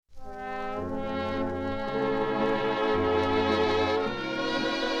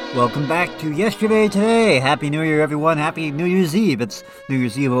Welcome back to Yesterday Today. Happy New Year, everyone. Happy New Year's Eve. It's New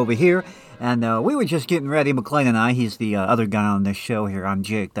Year's Eve over here. And we were just getting ready, McLean and I. He's the other guy on this show here. I'm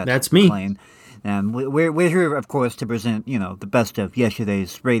Jake. That's me. McLean. And we're here, of course, to present, the best of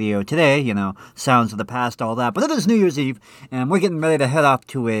yesterday's radio today, sounds of the past, all that. But it is New Year's Eve, and we're getting ready to head off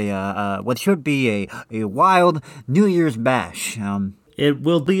to what should be a wild New Year's bash. It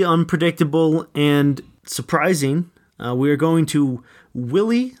will be unpredictable and surprising. We are going to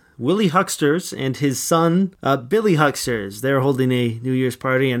Willie Hucksters and his son, Billy Hucksters. They're holding a New Year's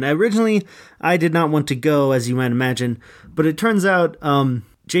party, and originally I did not want to go, as you might imagine, but it turns out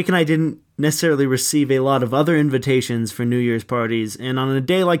Jake and I didn't necessarily receive a lot of other invitations for New Year's parties, and on a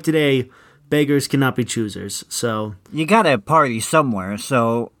day like today, beggars cannot be choosers, so... You gotta party somewhere,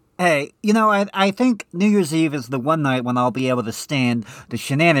 so... Hey, I think New Year's Eve is the one night when I'll be able to stand the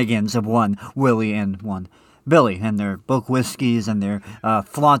shenanigans of one Willie and one Billy, and their book whiskeys, and their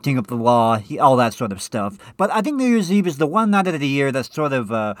flaunting of the law, all that sort of stuff. But I think New Year's Eve is the one night of the year that sort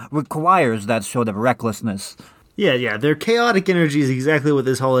of requires that sort of recklessness. Yeah, their chaotic energy is exactly what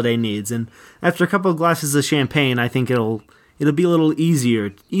this holiday needs, and after a couple of glasses of champagne, I think it'll be a little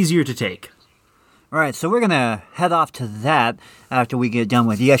easier to take. All right, so we're gonna head off to that after we get done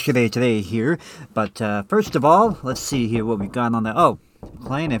with Yesterday Today here. But first of all, let's see here what we got on the... Oh,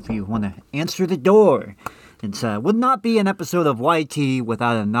 McLean, if you want to answer the door. It would not be an episode of YT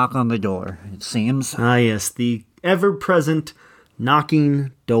without a knock on the door, it seems. Ah, yes, the ever-present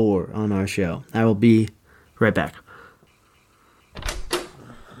knocking door on our show. I will be right back.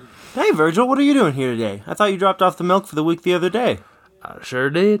 Hey, Virgil, what are you doing here today? I thought you dropped off the milk for the week the other day. I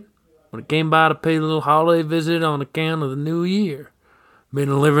sure did. When I came by to pay a little holiday visit on account of the new year. Been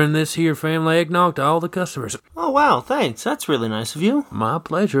delivering this here family eggnog to all the customers. Oh, wow, thanks. That's really nice of you. My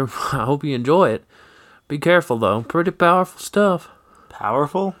pleasure. I hope you enjoy it. Be careful, though. Pretty powerful stuff.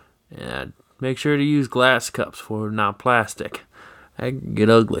 Powerful? Yeah, make sure to use glass cups for not plastic. That can get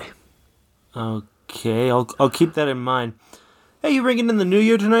ugly. Okay, I'll keep that in mind. Hey, you ringing in the new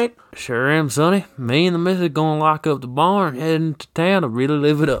year tonight? Sure am, Sonny. Me and the missus gonna lock up the barn, heading to town to really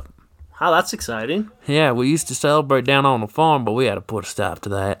live it up. Wow, that's exciting. Yeah, we used to celebrate down on the farm, but we had to put a stop to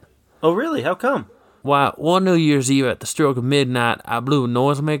that. Oh, really? How come? Why, one New Year's Eve at the stroke of midnight, I blew a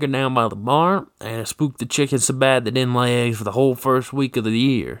noisemaker down by the barn, and it spooked the chickens so bad they didn't lay eggs for the whole first week of the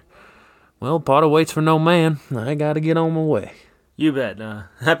year. Well, Potter waits for no man. I gotta get on my way. You bet.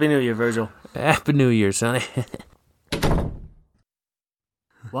 Happy New Year, Virgil. Happy New Year, Sonny.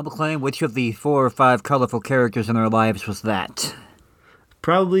 Well, McLean, which of the 4 or 5 colorful characters in our lives was that?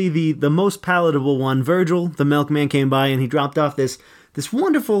 Probably the most palatable one. Virgil, the milkman, came by and he dropped off this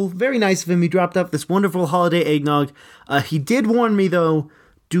wonderful, very nice of him, he dropped off this wonderful holiday eggnog. He did warn me, though,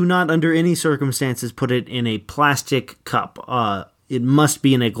 do not under any circumstances put it in a plastic cup. It must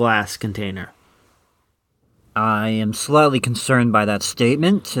be in a glass container. I am slightly concerned by that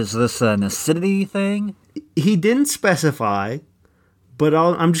statement. Is this an acidity thing? He didn't specify, but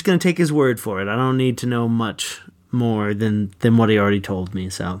I'm just going to take his word for it. I don't need to know much more than what he already told me,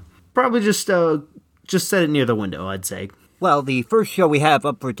 so probably just set it near the window, I'd say. Well, the first show we have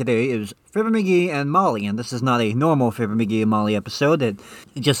up for today is Fibber McGee and Molly, and this is not a normal Fibber McGee and Molly episode. It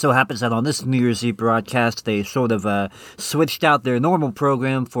just so happens that on this New Year's Eve broadcast, they sort of switched out their normal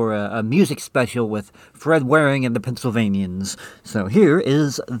program for a music special with Fred Waring and the Pennsylvanians. So here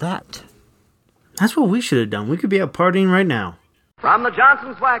is that. That's what we should have done. We could be out partying right now. From the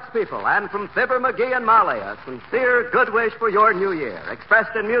Johnson's Wax people and from Fibber McGee and Molly, a sincere good wish for your new year,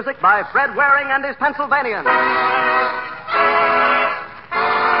 expressed in music by Fred Waring and his Pennsylvanians.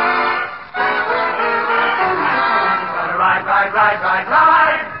 Ride, ride, ride, ride,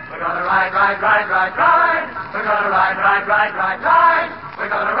 ride. We're gonna ride, ride, ride, ride, ride. We're gonna ride, ride, ride, ride, ride. We're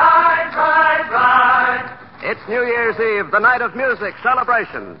gonna ride, ride, ride. It's New Year's Eve, the night of music,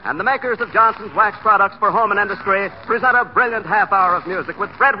 celebration, and the makers of Johnson's Wax products for home and industry present a brilliant half hour of music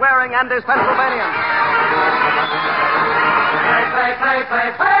with Fred Waring and his Pennsylvanians. Play, play, play, play,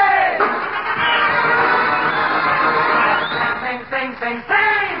 play. Sing, sing, sing,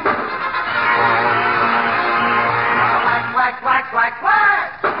 sing. Whack, whack, whack, whack,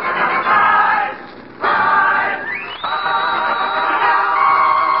 whack. Ride, ride.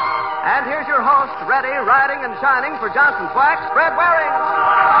 And here's your host, ready, riding, and shining for Johnson's Wax, Fred Waring.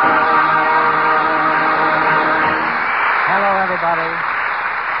 Hello, everybody.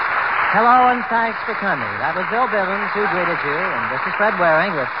 Hello, and thanks for coming. That was Bill Bivens who greeted you, and this is Fred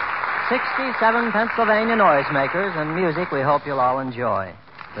Waring with 67 Pennsylvania noisemakers and music we hope you'll all enjoy.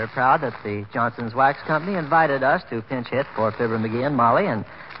 We're proud that the Johnson's Wax Company invited us to pinch hit for Fibber McGee and Molly and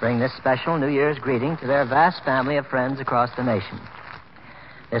bring this special New Year's greeting to their vast family of friends across the nation.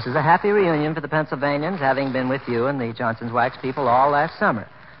 This is a happy reunion for the Pennsylvanians, having been with you and the Johnson's Wax people all last summer.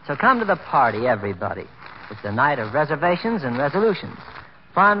 So come to the party, everybody. It's a night of reservations and resolutions.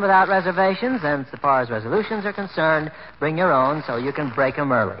 Fun without reservations, and so far as resolutions are concerned, bring your own so you can break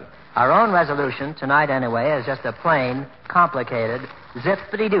them early. Our own resolution, tonight anyway, is just a plain, complicated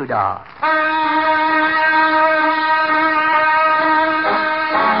zippity-doo-dah.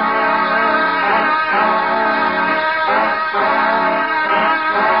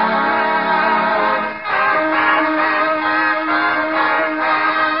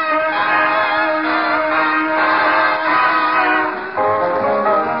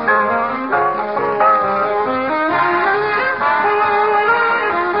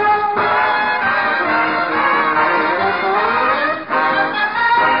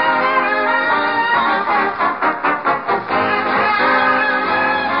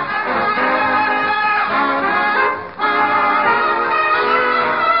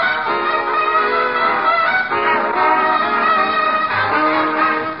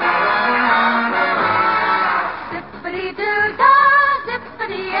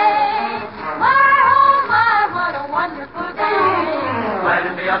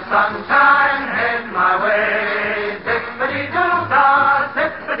 Sunshine head my way, zippity-doo-dah,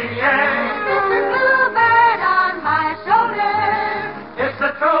 zippity-yay. It's a bluebird on my shoulder. It's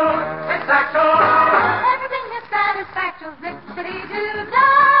the truth, it's actual. Everything is satisfactory,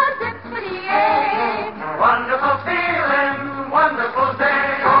 zippity-doo-dah, zippity-yay. Wonderful feeling, wonderful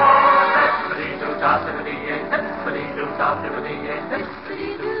day. Oh, zippity-doo-dah, zippity-yay, zippity-doo-dah, zippity-yay,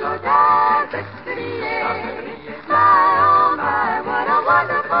 zippity-doo-dah, zippity-yay. My, oh my, what a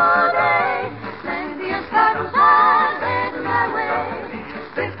wonderful day. Plenty of sunshine head my way.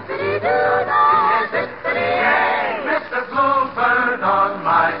 Zippity-doo-dah, zippity-yay. Mr. Bluebird on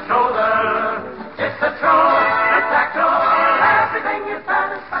my shoulder. It's the truth, it's actual. Everything is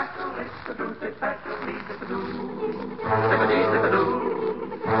satisfactory. Zippity-doo, zippity-doo, zippity-doo. Zippity-zippity-doo.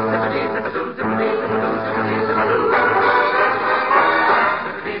 Zippity-zippity-doo, zippity-zippity-doo, zippity-zippity-doo.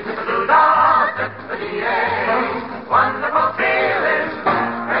 Zippity-zippity-doo-dah, zippity-yay. Wonderful feeling.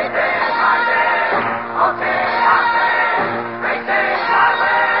 Great day, my day. Okay, I say. Great day, my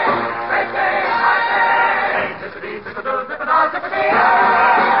way. Great day, my day. Zippity-zippity-doo, zippity-dah, zippity-yay.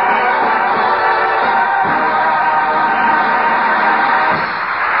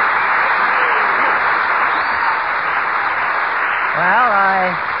 Well,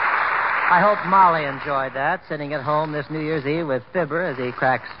 I hope Molly enjoyed that, sitting at home this New Year's Eve with Fibber as he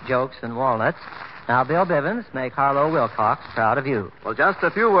cracks jokes and walnuts. Now, Bill Bivens, make Harlow Wilcox proud of you. Well, just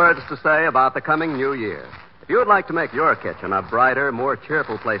a few words to say about the coming new year. If you would like to make your kitchen a brighter, more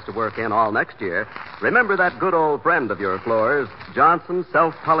cheerful place to work in all next year, remember that good old friend of your floors, Johnson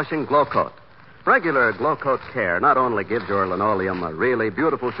Self-Polishing Glow Coat. Regular Glow Coat care not only gives your linoleum a really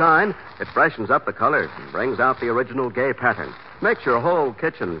beautiful shine, it freshens up the colors and brings out the original gay pattern. Makes your whole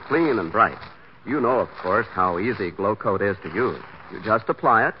kitchen clean and bright. You know, of course, how easy Glow Coat is to use. You just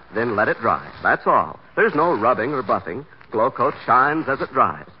apply it, then let it dry. That's all. There's no rubbing or buffing. Glow Coat shines as it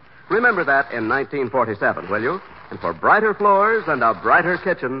dries. Remember that in 1947, will you? And for brighter floors and a brighter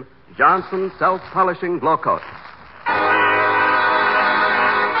kitchen, Johnson Self-Polishing Glow Coat.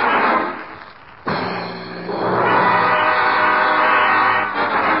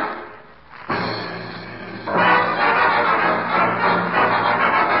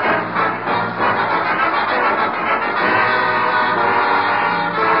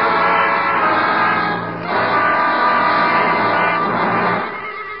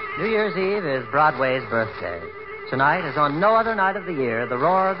 Broadway's birthday. Tonight, as on no other night of the year, the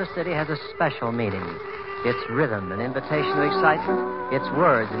roar of the city has a special meaning. Its rhythm, an invitation to excitement. Its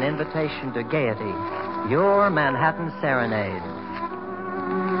words, an invitation to gaiety. Your Manhattan Serenade.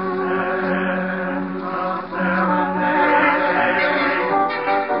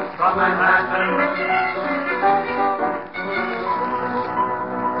 From Manhattan,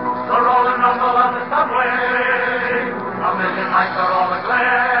 the roll and rumble of the subway, a million lights are all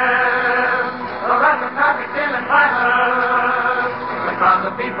aglaze. The rush of traffic still and clamor, the crowds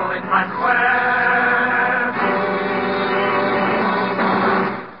of people in Times Square.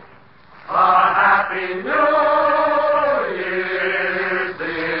 A happy New Year's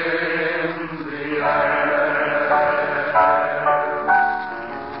in the air.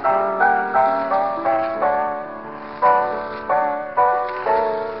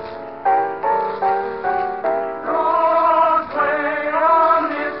 Broadway on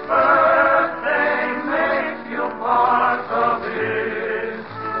his birthday makes you part of it.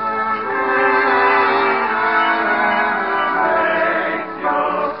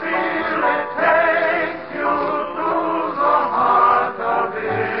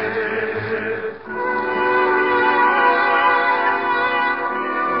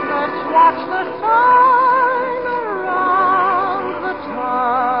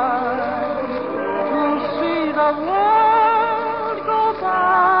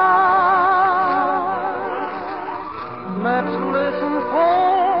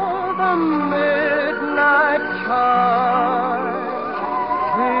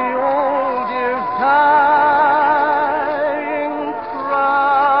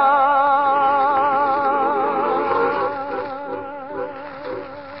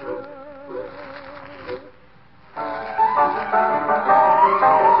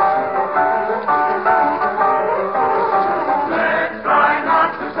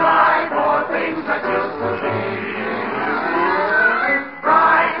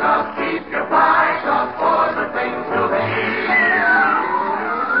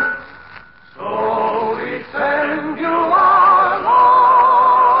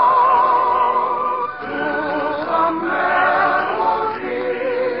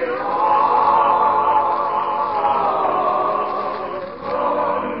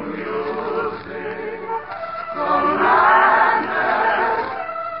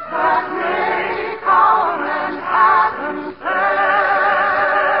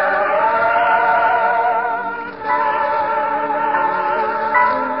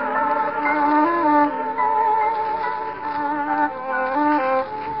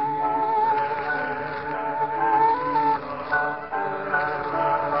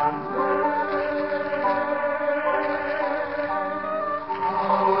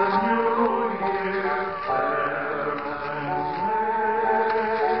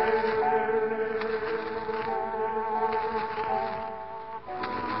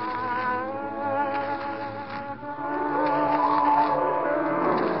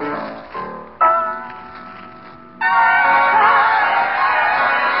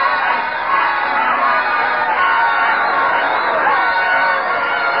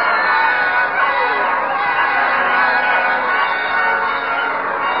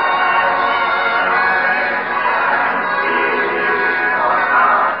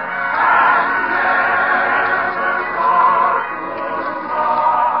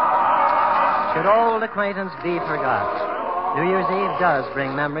 acquaintance be forgot? New Year's Eve does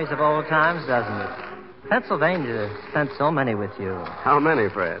bring memories of old times, doesn't it? Pennsylvania spent so many with you. How many,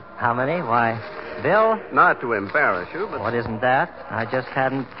 Fred? How many? Why, Bill? Not to embarrass you, but... What isn't that? I just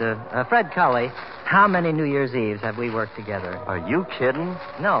hadn't... Fred Cully, how many New Year's Eves have we worked together? Are you kidding?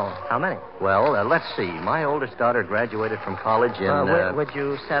 No. How many? Well, let's see. My oldest daughter graduated from college in... Would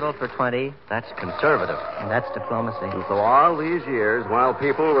you settle for 20? That's conservative. And that's diplomacy. And so all these years, while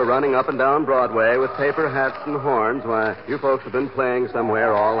people were running up and down Broadway with paper hats and horns, why, you folks have been playing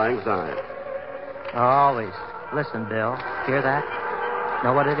somewhere all lang syne. Always. Listen, Bill. Hear that?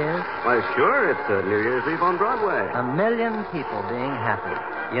 Know what it is? Why, sure, it's New Year's Eve on Broadway. 1 million people being happy.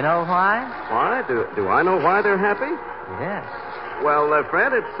 You know why? Why? Do I know why they're happy? Yes. Well,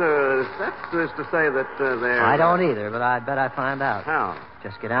 Fred, that's to say that they're... I don't either, but I bet I find out. How?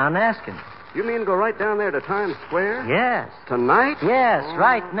 Just get down and ask him. You mean go right down there to Times Square? Yes. Tonight? Yes,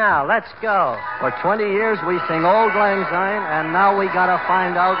 right now. Let's go. For 20 years, we sing Old Lang Syne, and now we gotta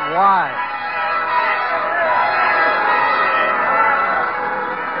find out why.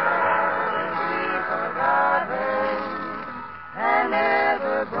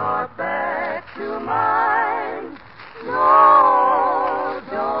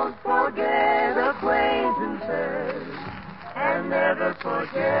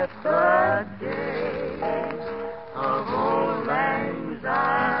 Forget the days of Old Lang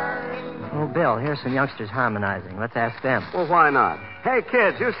Syne. Oh, Bill, here's some youngsters harmonizing. Let's ask them. Well, why not? Hey,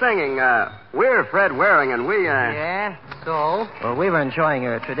 kids, you're singing, we're Fred Waring, and we, Yeah, so? Well, we were enjoying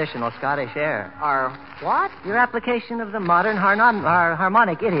your traditional Scottish air. Our what? Your application of the modern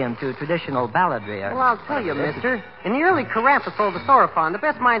harmonic idiom to traditional balladry. Well, I'll tell you, mister. In the early Carapace of the Sorophon, the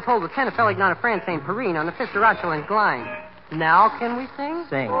best minds hold with Tenafelig on a France St. Perrine on the Fifth Rachel Glein. Now can we sing?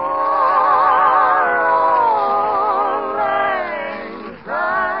 Sing. Old Lang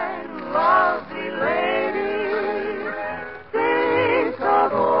Syne, lovely lady, think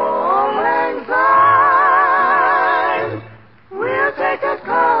of Old Lang Syne. We'll take a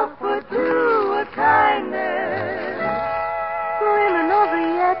cup or two of kindness, swimming over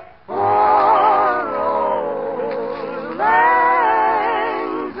yet for Old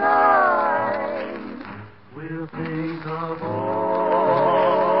Lang Syne. We'll think of old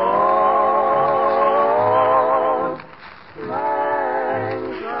Lang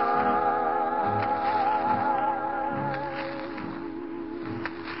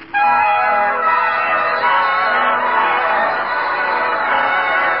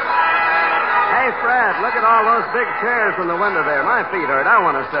Hey, Fred, look at all those big chairs from the window there. My feet hurt. I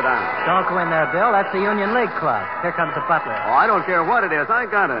want to sit down. Don't go in there, Bill. That's the Union League Club. Here comes the butler. Oh, I don't care what it is. I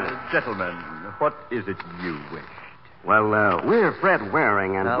got it. Gentlemen, what is it you wish? Well, we're Fred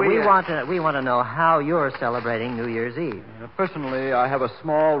Waring, and We want to know how you're celebrating New Year's Eve. Personally, I have a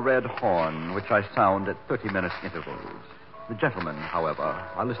small red horn, which I sound at 30-minute intervals. The gentlemen, however,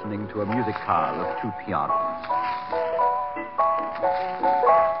 are listening to a musicale of 2 pianos.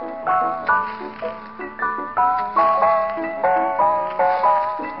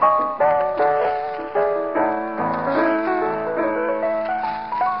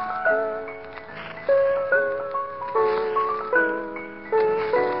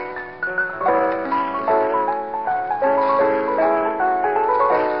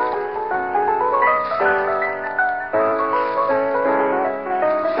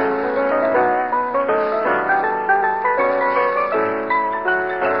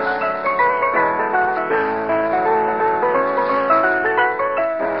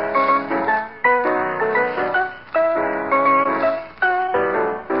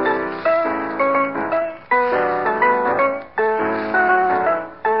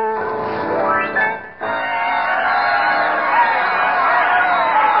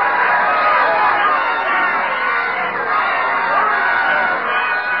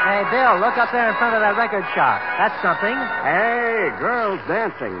 Bill, look up there in front of that record shop. That's something. Hey, girls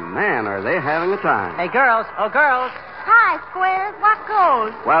dancing. Man, are they having a time. Hey, girls. Oh, girls. Hi, Squares. What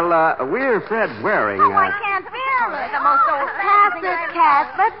goes? Well, we're Fred Waring. Oh, I can't feel it. The most old Pass this,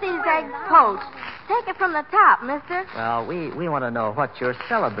 Cass. Let these eggs poach. Take it from the top, mister. Well, we want to know what you're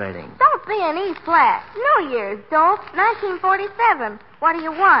celebrating. Don't be an E flat. New Year's, don't. 1947. What do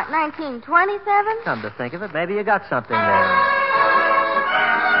you want? 1927? Come to think of it, maybe you got something there.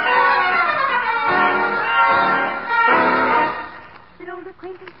 Old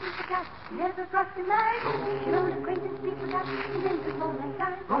acquaintance we forgot, never brought to mind. Old acquaintance we forgot, his name was Old Lang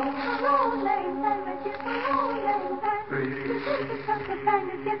Syne. Old Lang Syne, let's get for Old Lang Syne. This is something fine,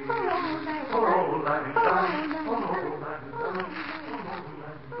 let's get for Old Lang Syne. Old Lang Syne,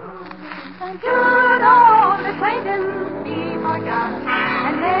 good old acquaintance we forgot,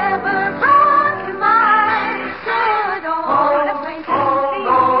 and never brought to mind.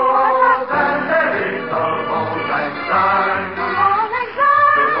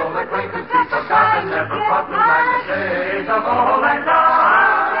 of old lang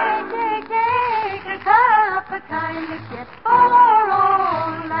syne. Take a cup of kindly kip for old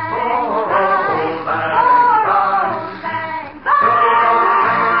lang syne. Old lang syne.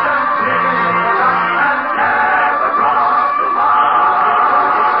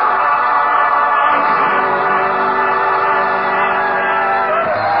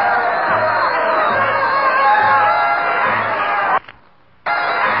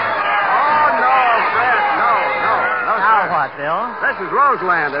 Now what, Bill? This is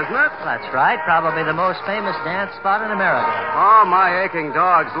Roseland, isn't it? That's right. Probably the most famous dance spot in America. Oh, my aching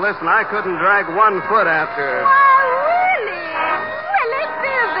dogs. Listen, I couldn't drag 1 foot after. Why, Willie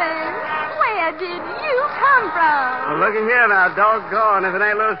Bivens, where did you come from? Well, looky here now, doggone, if it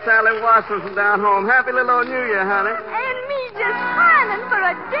ain't little Sally Watson from down home. Happy little old New Year, honey. And me just pining for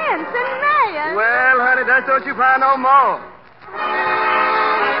a dance in Mayan. Well, honey, that's don't you find no more.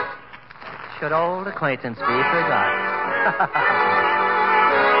 Should old acquaintance be forgot?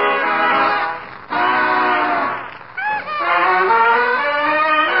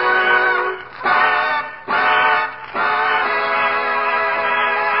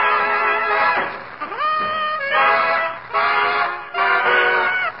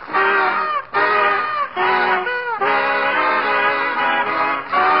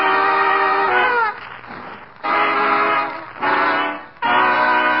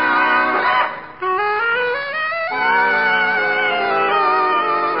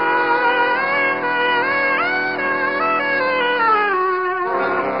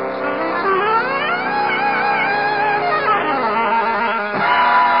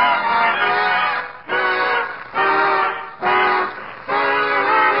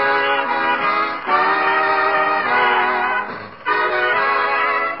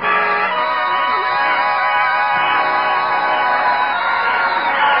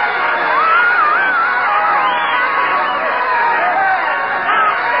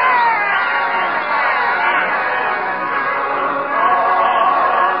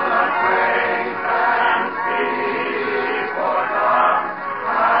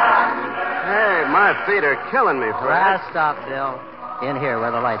 Feet are killing me, Fred. Stop, Bill. In here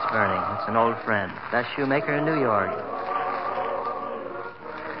where the light's burning. It's an old friend. Best shoemaker in New York.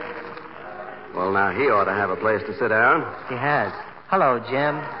 Well, now, he ought to have a place to sit down. He has. Hello,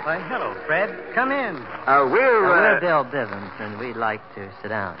 Jim. Why, hello, Fred. Come in. We're Bill Bivens, and we'd like to sit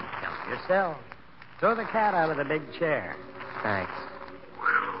down. Help yourself. Throw the cat out of the big chair. Thanks.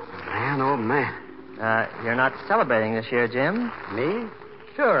 Man, oh, man. You're not celebrating this year, Jim? Me?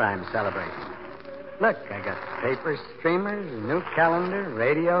 Sure I'm celebrating. Look, I got paper streamers, a new calendar,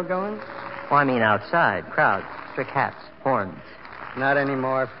 radio going. Oh, I mean outside. Crowds, trick hats, horns. Not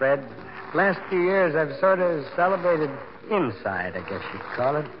anymore, Fred. Last few years I've sort of celebrated inside, I guess you'd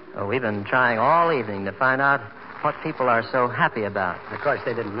call it. Oh, we've been trying all evening to find out what people are so happy about. Of course,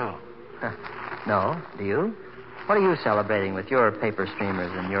 they didn't know. No? Do you? What are you celebrating with your paper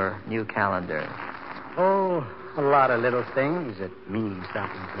streamers and your new calendar? Oh, a lot of little things that mean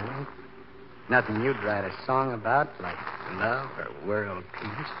something to me. Nothing you'd write a song about, like love or world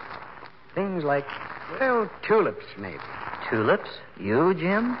peace. Things like, well, tulips, maybe. Tulips? You,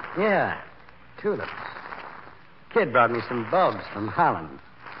 Jim? Yeah, tulips. Kid brought me some bulbs from Holland.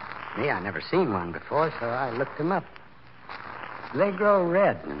 Me, I never seen one before, so I looked them up. They grow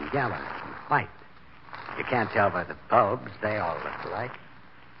red and yellow and white. You can't tell by the bulbs. They all look alike.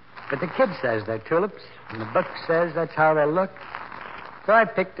 But the kid says they're tulips, and the book says that's how they look. So I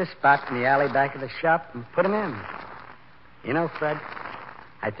picked a spot in the alley back of the shop and put them in. You know, Fred,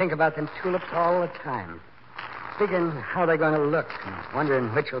 I think about them tulips all the time, figuring how they're going to look and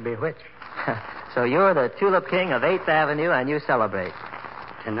wondering which will be which. So you're the Tulip King of 8th Avenue, and you celebrate.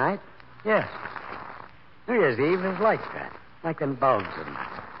 Tonight? Yes. New Year's Eve is like that, like them bulbs of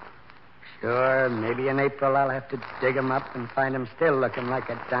mine. Sure, maybe in April I'll have to dig them up and find them still looking like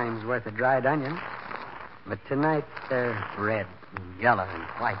a dime's worth of dried onion. But tonight they're red and yellow and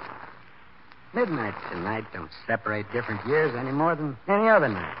white. Midnight tonight don't separate different years any more than any other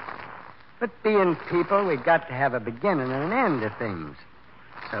night. But being people, we got to have a beginning and an end to things.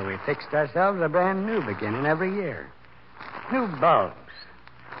 So we fixed ourselves a brand new beginning every year. New bulbs.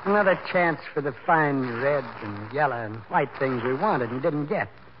 Another chance for the fine red and yellow and white things we wanted and didn't get.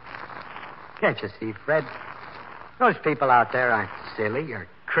 Can't you see, Fred? Those people out there aren't silly or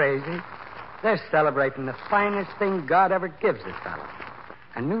crazy. They're celebrating the finest thing God ever gives a fellow.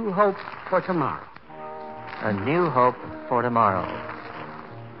 A new hope for tomorrow. A new hope for tomorrow.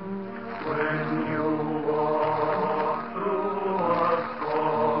 When you walk through a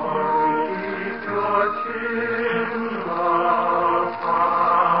storm, keep your chin up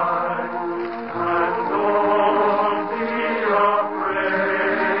high, and don't be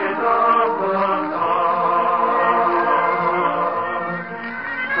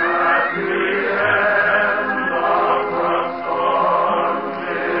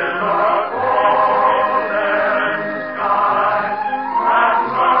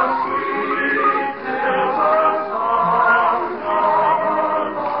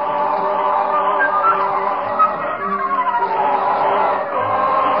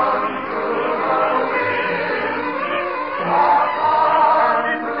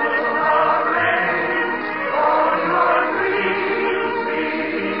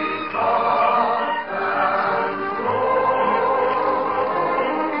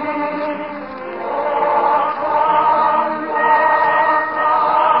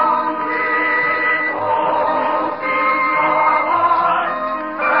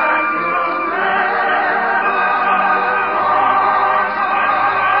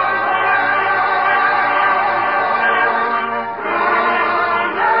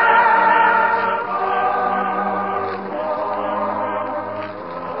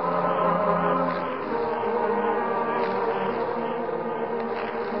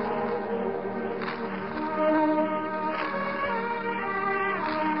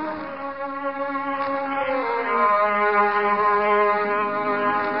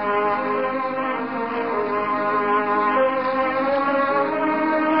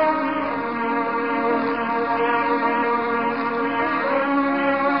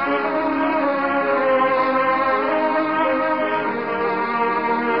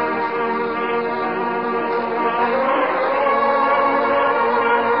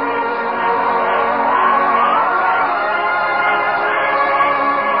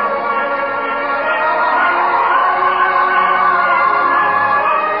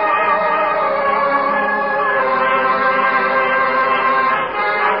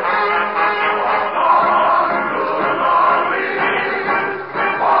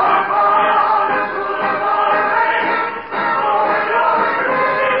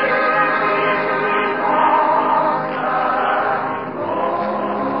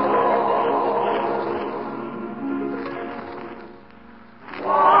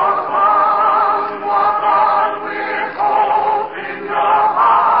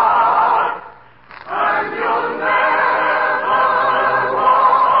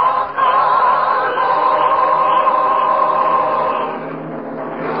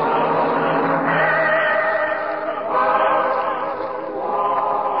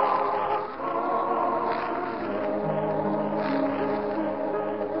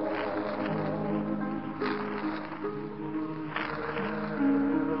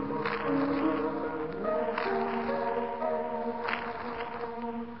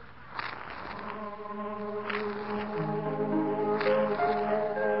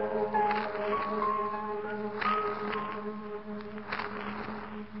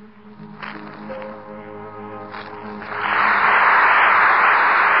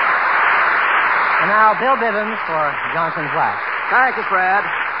now, Bill Bibbins for Johnson's Wax. Thank you, Fred.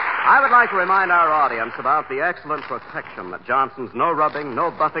 I would like to remind our audience about the excellent protection that Johnson's no rubbing, no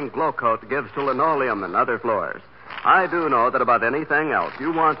buffing glow coat gives to linoleum and other floors. I do know that above anything else,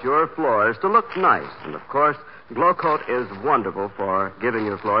 you want your floors to look nice. And, of course, Glow Coat is wonderful for giving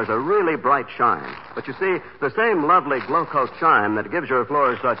your floors a really bright shine. But you see, the same lovely Glow Coat shine that gives your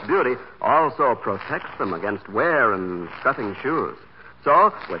floors such beauty also protects them against wear and scuffing shoes.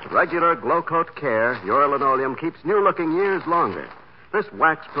 So, with regular Glow Coat care, your linoleum keeps new-looking years longer. This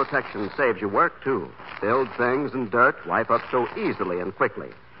wax protection saves you work, too. Spilled things and dirt wipe up so easily and quickly.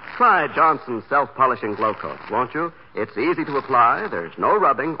 Try Johnson's self-polishing Glow Coat, won't you? It's easy to apply. There's no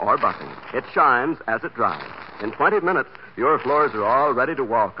rubbing or buffing. It shines as it dries. In 20 minutes, your floors are all ready to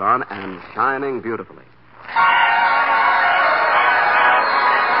walk on and shining beautifully.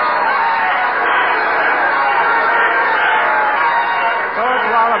 So to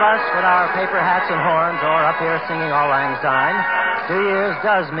all of us with our paper hats and horns or up here singing Auld Lang Syne, New Year's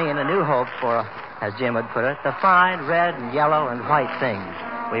does mean a new hope for, as Jim would put it, the fine red and yellow and white things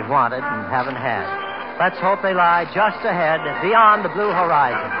we've wanted and haven't had. Let's hope they lie just ahead, beyond the blue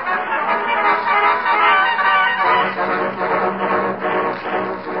horizon.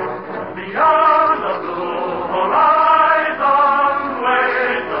 Beyond the blue horizon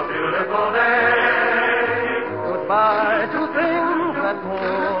waits a beautiful day. Goodbye to things that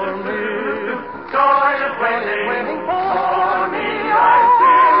bore me. Joy is waiting for me. I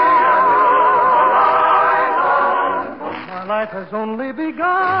see a blue horizon. My life has only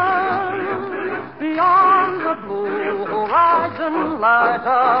begun. Beyond the blue horizon lies a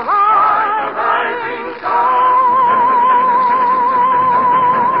rising sun.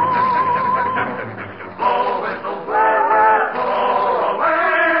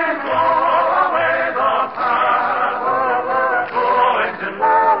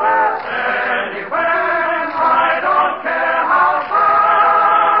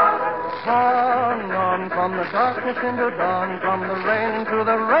 Darkness into dawn, from the rain to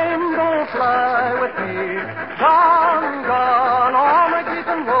the rainbow, fly with me. Gone, gone, all my grief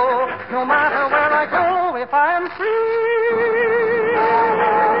and woe, no matter where I go, if I am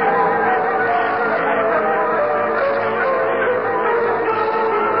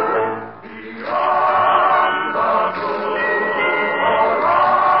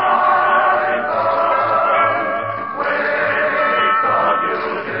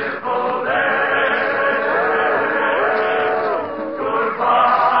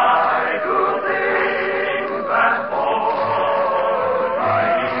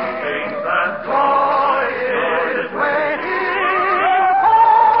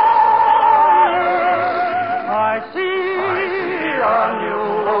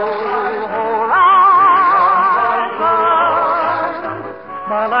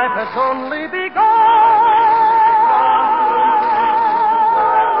has only begun.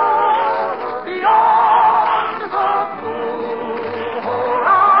 Beyond the blue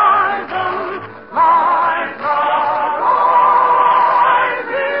horizon lies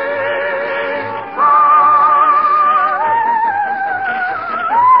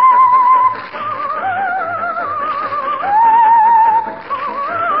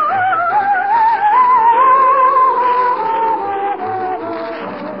the rising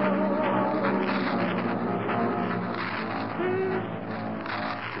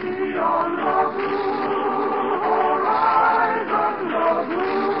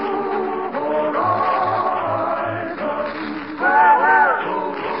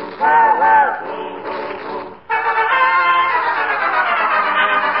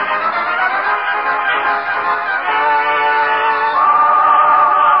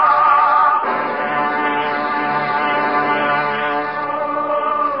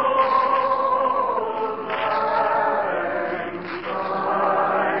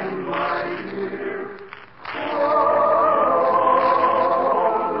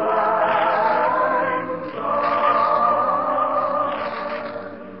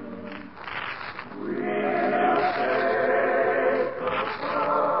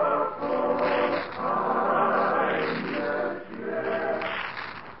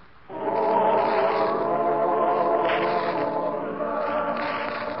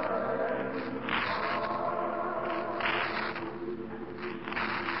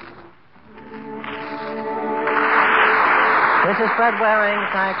This is Fred Waring.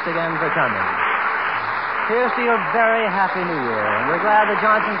 Thanks again for coming. Here's to your very happy New Year, and we're glad the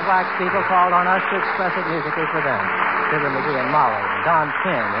Johnson's Wax people called on us to express it musically for them. Fibber McGee and Molly, and Don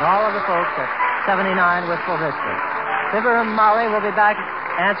Quinn, and all of the folks at 79 Wistful Vista. Fibber and Molly will be back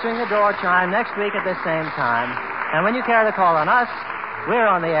answering the door chime next week at this same time. And when you care to call on us, We're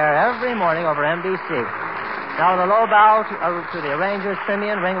on the air every morning over NBC. Now, the low bow to the arrangers,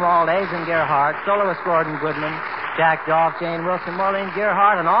 Simeon, Ringwald, Aids, and Gerhardt, soloist Gordon Goodman, Jack Dolph, Jane Wilson, Maureen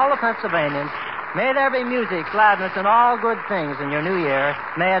Gerhardt, and all the Pennsylvanians. May there be music, gladness, and all good things in your new year.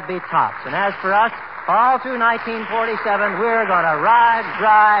 May it be tops. And as for us, all through 1947, we're going to ride,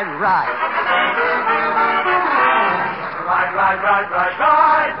 ride, ride. Ride, ride, ride, ride,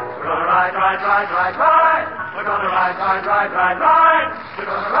 ride. We're going to ride, ride, ride, ride, ride. We're going to ride, ride, ride, ride, ride.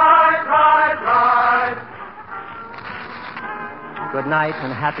 We're going to ride, ride, ride. Good night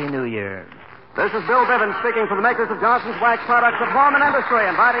and Happy New Year. This is Bill Bivens speaking for the makers of Johnson's Wax Products of Home and Industry,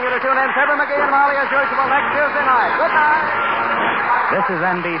 inviting you to tune in Fibber McGee and Molly as usual next Tuesday night. Good night. This is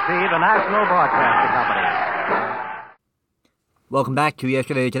NBC, the National Broadcasting Company. Welcome back to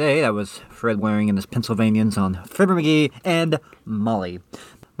Yesterday Today. That was Fred Waring and his Pennsylvanians on Fibber McGee and Molly.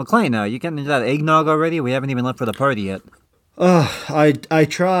 McLean, you getting into that eggnog already? We haven't even left for the party yet. I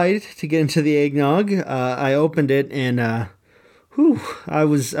tried to get into the eggnog. I opened it and I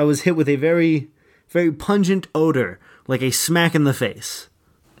was hit with a very, very pungent odor, like a smack in the face.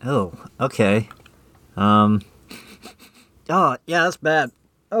 Oh, okay. Oh, yeah, that's bad.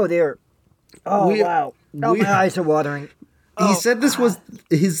 Oh, dear. Oh, wow. Oh, my eyes are watering. He said this was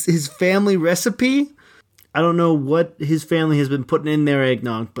his family recipe. I don't know what his family has been putting in their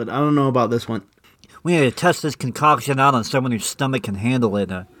eggnog, but I don't know about this one. We need to test this concoction out on someone whose stomach can handle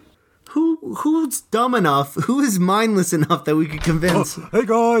it. Who's dumb enough, who is mindless enough that we could convince? Hey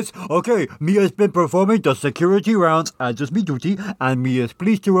guys, okay, me has been performing the security rounds as is me duty, and me is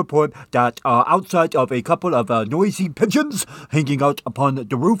pleased to report that outside of a couple of noisy pigeons hanging out upon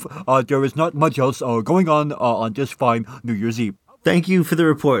the roof, there is not much else going on this fine New Year's Eve. Thank you for the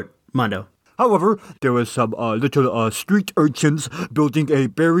report, Mondo. However, there was some little street urchins building a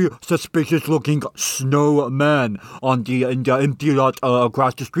very suspicious-looking snowman in the empty lot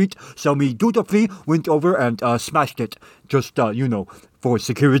across the street. So we dutifully went over and smashed it, just for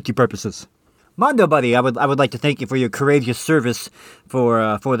security purposes. Mondo, buddy, I would like to thank you for your courageous service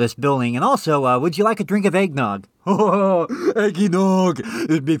for this building, and also, would you like a drink of eggnog? Eggnog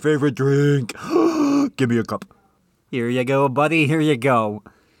is my favorite drink. Give me a cup. Here you go, buddy. Here you go.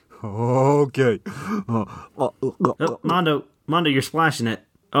 Okay. Mondo, you're splashing it.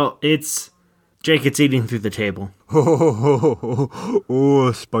 Oh, it's Jake. It's eating through the table.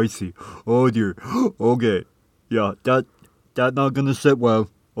 Oh, spicy. Oh dear. Okay. Yeah, that not gonna sit well.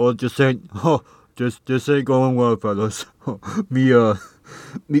 Oh, this ain't going well, fellas. Me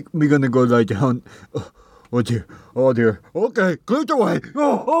gonna go lie down. Oh dear. Okay, clear the way.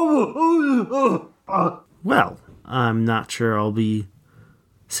 Well, I'm not sure I'll be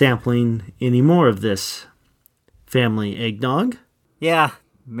sampling any more of this family eggnog. Yeah,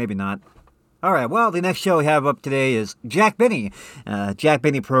 maybe not. All right, well, the next show we have up today is Jack Benny. Jack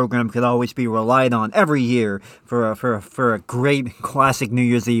Benny program could always be relied on every year for a great classic New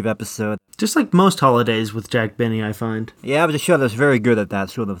Year's Eve episode. Just like most holidays with Jack Benny, I find. Yeah, but the show that's very good at that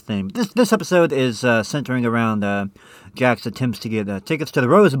sort of thing. This episode is centering around Jack's attempts to get tickets to the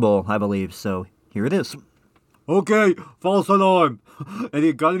Rose Bowl, I believe, so here it is. Okay, false alarm. And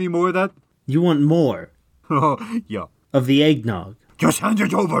you got any more of that? You want more? Yeah. Of the eggnog? Just hand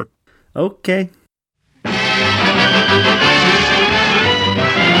it over. Okay. The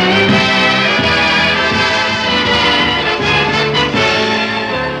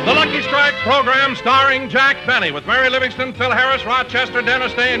Lucky Strike program starring Jack Benny with Mary Livingston, Phil Harris, Rochester,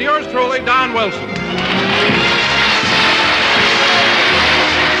 Dennis Day, and yours truly, Don Wilson.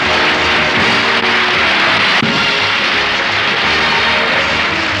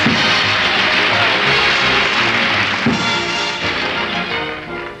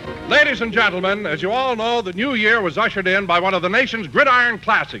 Ladies and gentlemen, as you all know, the new year was ushered in by one of the nation's gridiron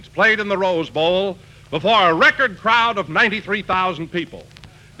classics played in the Rose Bowl before a record crowd of 93,000 people.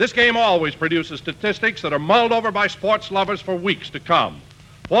 This game always produces statistics that are mulled over by sports lovers for weeks to come.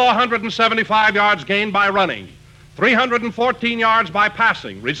 475 yards gained by running, 314 yards by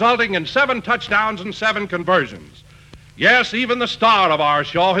passing, resulting in 7 touchdowns and 7 conversions. Yes, even the star of our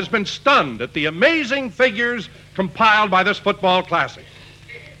show has been stunned at the amazing figures compiled by this football classic.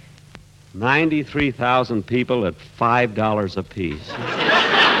 93,000 people at $5 apiece.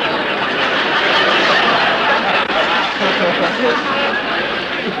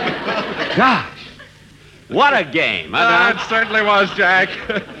 Gosh, what a game, huh, Don? It certainly was, Jack.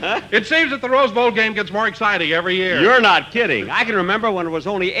 It seems that the Rose Bowl game gets more exciting every year. You're not kidding. I can remember when it was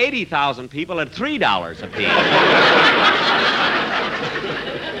only 80,000 people at $3 apiece.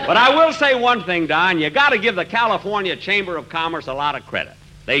 But I will say one thing, Don. You got to give the California Chamber of Commerce a lot of credit.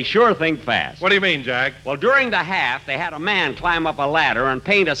 They sure think fast. What do you mean, Jack? Well, during the half, they had a man climb up a ladder and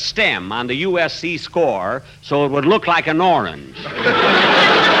paint a stem on the USC score so it would look like an orange. Gee,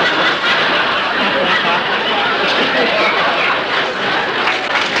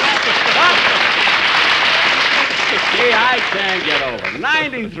 I can't get over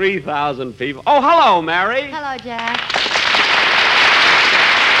 93,000 people. Oh, hello, Mary. Hello, Jack.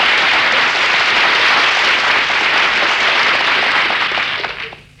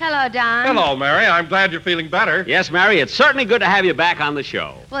 Hello, Don. Hello, Mary. I'm glad you're feeling better. Yes, Mary, it's certainly good to have you back on the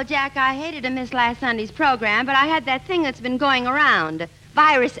show. Well, Jack, I hated to miss last Sunday's program, but I had that thing that's been going around,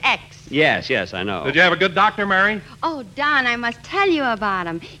 Virus X. Yes, I know. Did you have a good doctor, Mary? Oh, Don, I must tell you about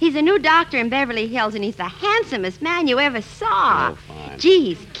him. He's a new doctor in Beverly Hills, and he's the handsomest man you ever saw. Oh, fine.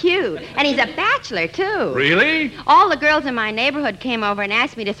 Gee, he's cute. And he's a bachelor, too. Really? All the girls in my neighborhood came over and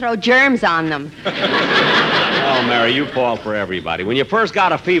asked me to throw germs on them. Oh, Mary, you fall for everybody. When you first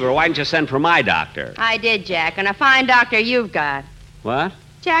got a fever, why didn't you send for my doctor? I did, Jack, and a fine doctor you've got. What?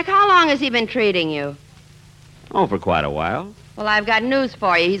 Jack, how long has he been treating you? Oh, for quite a while. Well, I've got news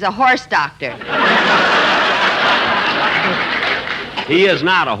for you. He's a horse doctor. He is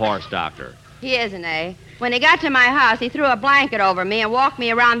not a horse doctor. He isn't, eh? When he got to my house, he threw a blanket over me and walked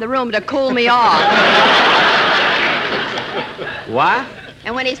me around the room to cool me off. What?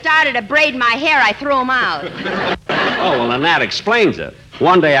 And when he started to braid my hair, I threw him out. Oh, well, then that explains it.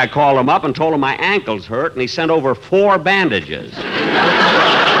 One day I called him up and told him my ankles hurt, and he sent over 4 bandages.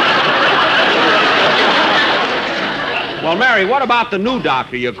 Well, Mary, what about the new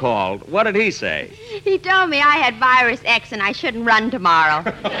doctor you called? What did he say? He told me I had virus X and I shouldn't run tomorrow.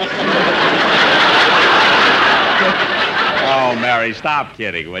 Oh, Mary, stop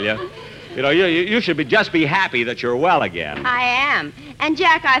kidding, will you? You know, you should just be happy that you're well again. I am. And,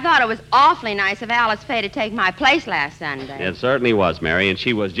 Jack, I thought it was awfully nice of Alice Faye to take my place last Sunday. It certainly was, Mary, and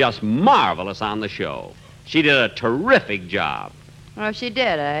she was just marvelous on the show. She did a terrific job. Oh, she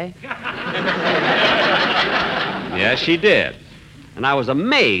did, eh? Yes, she did. And I was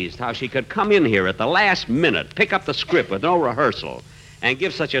amazed how she could come in here at the last minute, pick up the script with no rehearsal, and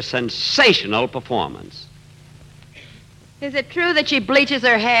give such a sensational performance. Is it true that she bleaches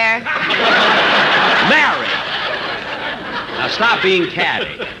her hair? Mary! Now stop being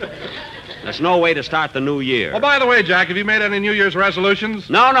catty. There's no way to start the new year. Oh, by the way, Jack, have you made any New Year's resolutions?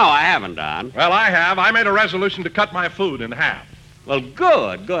 No, I haven't, Don. Well, I have. I made a resolution to cut my food in half. Well,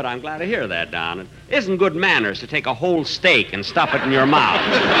 good. I'm glad to hear that, Don. It isn't good manners to take a whole steak and stuff it in your mouth.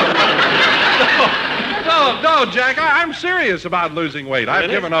 No, Jack, I'm serious about losing weight.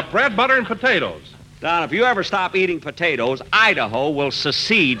 I've given up bread, butter, and potatoes. Don, if you ever stop eating potatoes, Idaho will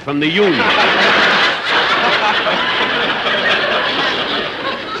secede from the Union.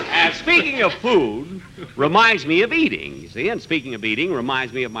 And speaking of food, reminds me of eating, you see. And speaking of eating,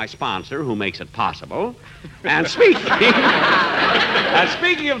 reminds me of my sponsor, who makes it possible. And speaking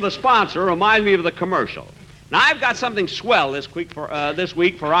of the sponsor, reminds me of the commercial. Now, I've got something swell this week for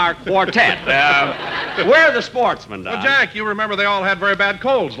our quartet. We're the sportsmen, Don. Well, Jack, you remember they all had very bad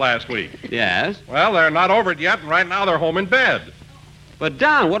colds last week. Yes? Well, they're not over it yet, and right now they're home in bed. But,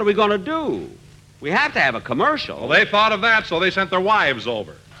 Don, what are we going to do? We have to have a commercial. Well, they thought of that, so they sent their wives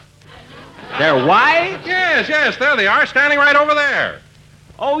over. Their wives? Yes, there they are, standing right over there.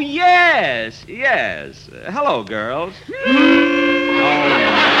 Oh, yes. Hello, girls.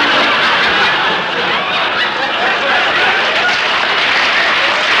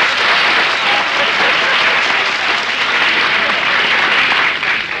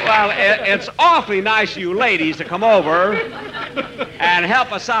 Well, it's awfully nice of you ladies to come over and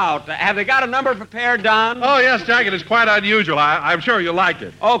help us out. Have they got a number prepared, Don? Oh, yes, Jack, it is quite unusual. I'm sure you'll like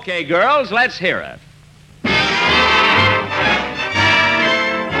it. Okay, girls, let's hear it.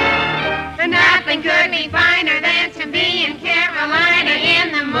 Nothing could be finer than to be in Carolina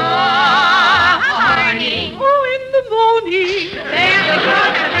in the morning. Oh, in the morning. There they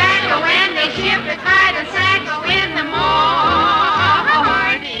grow tobacco and they ship it by the sacco in the morning.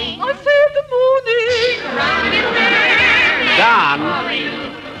 I say the morning. Running there. Don.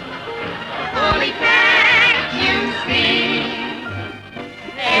 Holy fact, you see.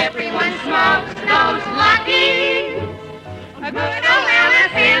 Everyone smokes those luckies. A good old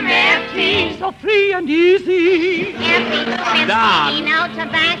LSMFT. So free and easy. Don. No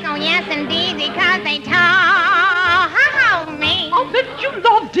tobacco, yes indeed, because they told me. I'll bet you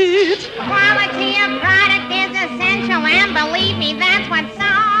loved it. Quality of product is essential, and believe me, that's what's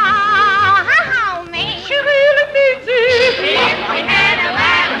so me. She really means it. If we had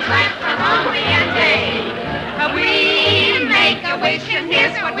 11 left for only a day, we'd make a wish, and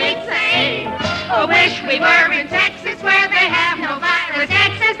here's what we'd say. I wish we were in Texas, where they have no virus.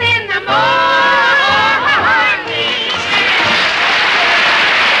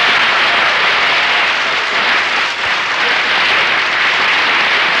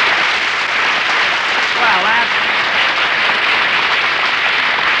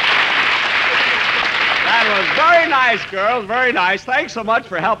 nice, girls. Very nice. Thanks so much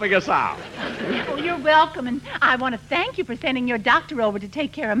for helping us out. Oh, you're welcome, and I want to thank you for sending your doctor over to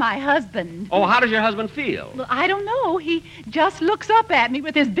take care of my husband. Oh, how does your husband feel? Well, I don't know. He just looks up at me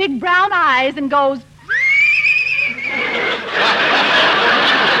with his big brown eyes and goes...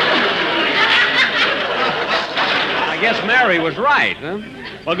 I guess Mary was right, huh?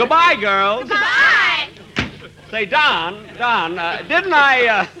 Well, goodbye, girls. Bye. Say, Don, didn't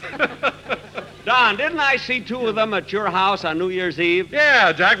I see two of them at your house on New Year's Eve?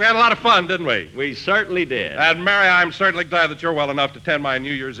 Yeah, Jack, we had a lot of fun, didn't we? We certainly did. And, Mary, I'm certainly glad that you're well enough to attend my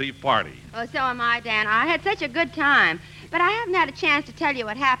New Year's Eve party. Oh, so am I, Dan. I had such a good time. But I haven't had a chance to tell you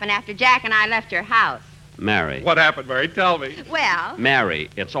what happened after Jack and I left your house. Mary. What happened, Mary? Tell me. Well, Mary,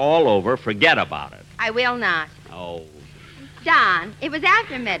 it's all over. Forget about it. I will not. Oh. Don, it was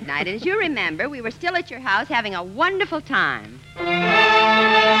after midnight, and as you remember, we were still at your house having a wonderful time.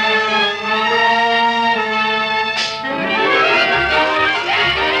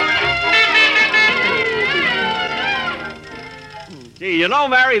 Gee, you know,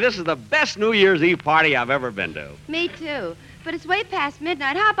 Mary, this is the best New Year's Eve party I've ever been to. Me too. But it's way past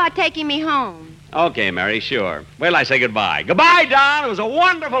midnight. How about taking me home? Okay, Mary, sure. Wait till I say goodbye. Goodbye, Don. It was a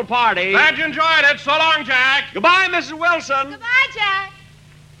wonderful party. Glad you enjoyed it. So long, Jack. Goodbye, Mrs. Wilson. Goodbye, Jack.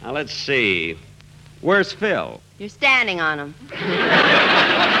 Now, let's see. Where's Phil? You're standing on him.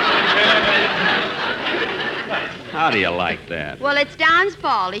 How do you like that? Well, it's Don's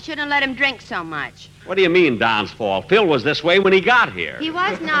fault. He shouldn't let him drink so much. What do you mean, Don's fault? Phil was this way when he got here. He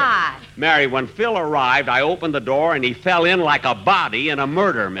was not. Mary, when Phil arrived, I opened the door and he fell in like a body in a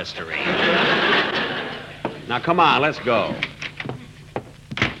murder mystery. Now, come on, let's go.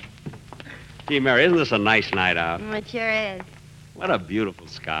 Gee, Mary, isn't this a nice night out? It sure is. What a beautiful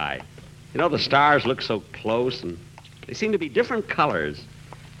sky. You know, the stars look so close, and they seem to be different colors.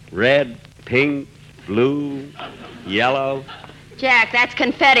 Red, pink, blue, yellow. Jack, that's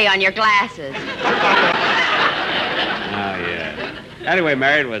confetti on your glasses. Oh, yeah. Anyway,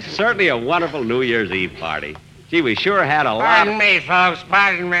 Mary, it was certainly a wonderful New Year's Eve party. Gee, we sure had a lot. Pardon me, folks.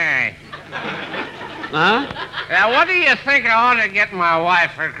 Pardon me. Huh? Now, what do you think I ought to get my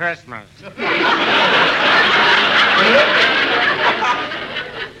wife for Christmas?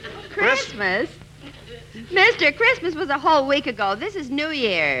 Christmas? Mister, Christmas was a whole week ago. This is New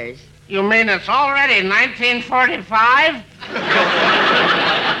Year's. You mean it's already 1945?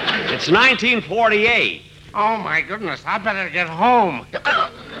 It's 1948. Oh, my goodness. I better get home. Oh,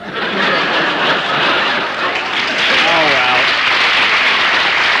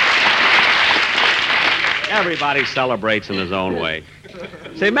 well. Everybody celebrates in his own way.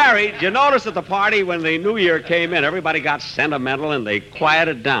 Say, Mary, did you notice at the party when the New Year came in, everybody got sentimental and they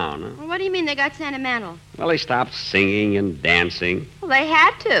quieted down? Huh? Well, what do you mean they got sentimental? Well, they stopped singing and dancing. Well, they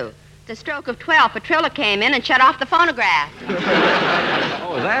had to. At the stroke of 12, Petrilla came in and shut off the phonograph.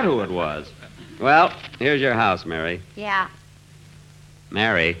 Oh, is that who it was? Well, here's your house, Mary. Yeah.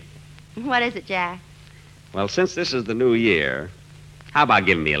 Mary, What is it, Jack? well, since this is the New Year, how about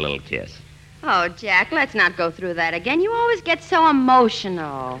giving me a little kiss? Oh, Jack, let's not go through that again. You always get so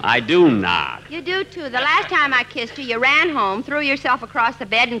emotional. I do not. You do, too. The last time I kissed you, you ran home, threw yourself across the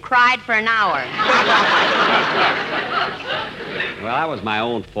bed, and cried for an hour. Well, that was my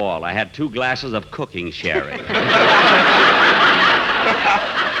own fault. I had 2 glasses of cooking sherry.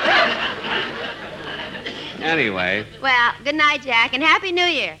 Anyway, Well, good night, Jack, and Happy New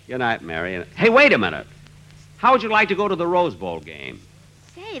Year. good night, Mary. Hey, wait a minute. How would you like to go to the Rose Bowl game?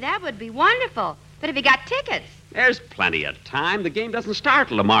 Say, that would be wonderful. But have you got tickets? There's plenty of time. The game doesn't start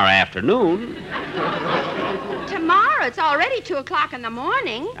till tomorrow afternoon. Tomorrow, it's already 2 o'clock in the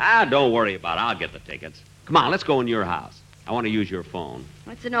morning. Ah, don't worry about it. I'll get the tickets. Come on, let's go in your house. I want to use your phone.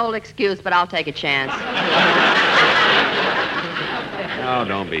 It's an old excuse, but I'll take a chance. Oh,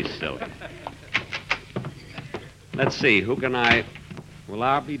 don't be silly. Let's see, who can I... Well,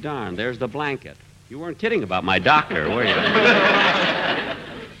 I'll be darned. There's the blanket. You weren't kidding about my doctor, were you?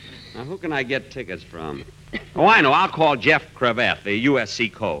 Now, who can I get tickets from? Oh, I know. I'll call Jeff Crevette, the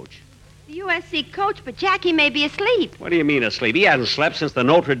USC coach. The USC coach, but Jackie may be asleep. What do you mean asleep? He hasn't slept since the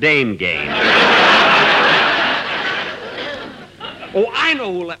Notre Dame game. Oh, I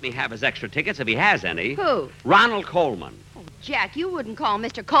know who'll let me have his extra tickets if he has any. Who? Ronald Coleman. Jack, you wouldn't call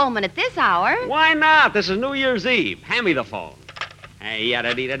Mr. Coleman at this hour. Why not? This is New Year's Eve. Hand me the phone. Hey,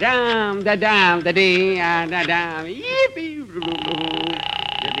 yada-dee-da-dum, da-dum, da-dee, da-dum, yippee,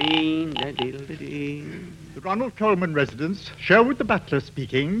 da-dee, da-dee-da-dee. The Ronald Coleman residence. Sherwood the butler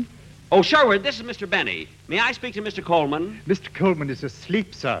speaking. Oh, Sherwood, this is Mr. Benny. May I speak to Mr. Coleman? Mr. Coleman is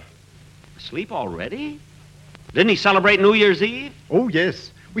asleep, sir. Asleep already? Didn't he celebrate New Year's Eve? Oh, yes.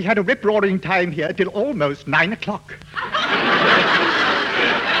 We had a rip-roaring time here till almost 9 o'clock.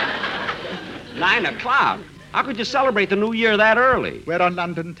 9 o'clock? How could you celebrate the New Year that early? We're on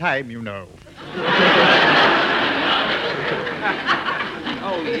London time, you know.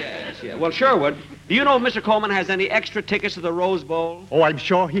 Oh, yes. Well, Sherwood, do you know if Mr. Coleman has any extra tickets to the Rose Bowl? Oh, I'm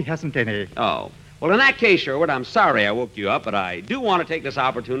sure he hasn't any. Oh. Well, in that case, Sherwood, I'm sorry I woke you up, but I do want to take this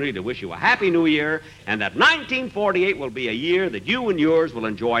opportunity to wish you a happy New Year, and that 1948 will be a year that you and yours will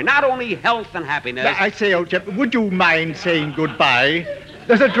enjoy not only health and happiness... I say, old chap, would you mind saying goodbye?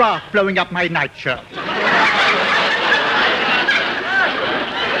 There's a draft blowing up my nightshirt.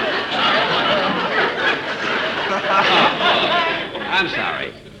 I'm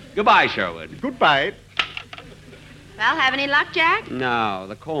sorry. Goodbye, Sherwood. Goodbye. Well, have any luck, Jack? No,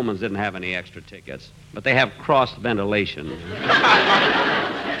 the Colemans didn't have any extra tickets, but they have cross ventilation.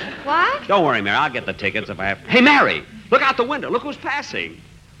 What? Don't worry, Mary. I'll get the tickets if I have... Hey, Mary, look out the window. Look who's passing.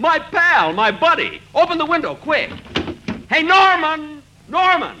 My pal, my buddy. Open the window, quick. Hey, Norman!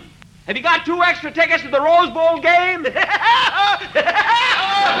 Norman! Have you got 2 extra tickets to the Rose Bowl game?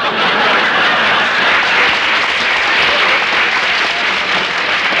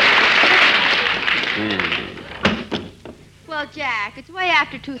 Well, Jack, it's way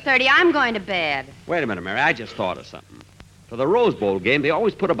after 2:30. I'm going to bed. Wait a minute, Mary. I just thought of something. For the Rose Bowl game, they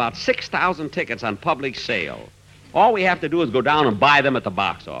always put about 6,000 tickets on public sale. All we have to do is go down and buy them at the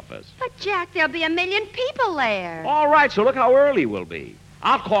box office. But, Jack, there'll be 1 million people there. All right, so look how early we'll be.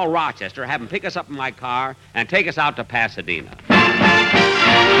 I'll call Rochester, have him pick us up in my car, and take us out to Pasadena.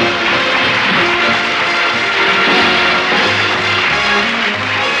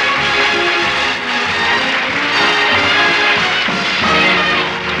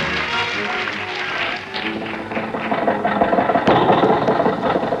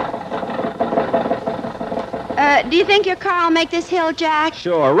 Do you think your car will make this hill, Jack?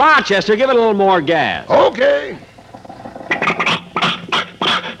 Sure. Rochester, give it a little more gas. Okay.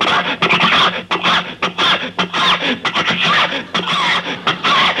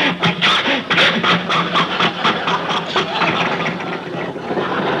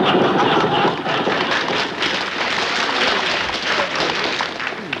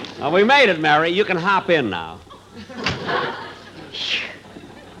 Well, we made it, Mary. You can hop in now.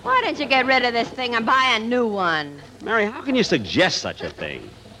 Why don't you get rid of this thing and buy a new one? Mary, how can you suggest such a thing?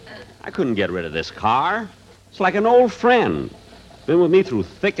 I couldn't get rid of this car. It's like an old friend. Been with me through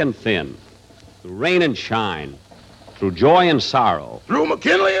thick and thin, through rain and shine, through joy and sorrow. Through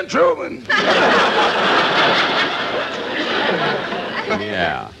McKinley and Truman.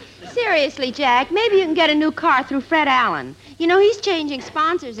 Yeah. Seriously, Jack, maybe you can get a new car through Fred Allen. You know, he's changing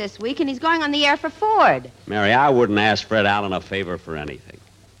sponsors this week, and he's going on the air for Ford. Mary, I wouldn't ask Fred Allen a favor for anything.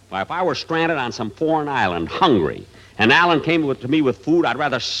 Why, if I were stranded on some foreign island, hungry, and Allen came to me with food, I'd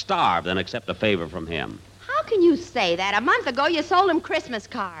rather starve than accept a favor from him. How can you say that? A month ago, you sold him Christmas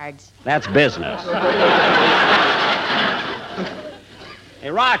cards. That's business. Hey,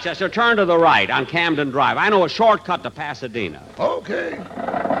 Rochester, turn to the right on Camden Drive. I know a shortcut to Pasadena. Okay.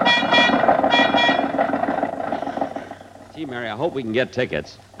 Gee, Mary, I hope we can get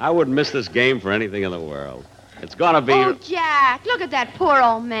tickets. I wouldn't miss this game for anything in the world. It's gonna be... Oh, Jack, look at that poor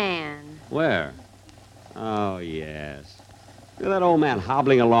old man. Where? Oh, yes. Look at that old man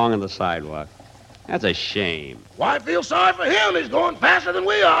hobbling along on the sidewalk. That's a shame. Why, I feel sorry for him. He's going faster than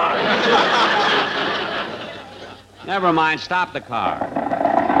we are. Never mind. Stop the car.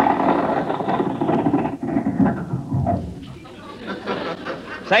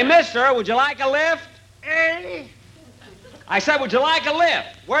 Say, mister, would you like a lift? I said, would you like a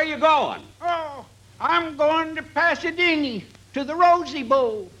lift? Where are you going? Oh, I'm going to Pasadena, to the Rosie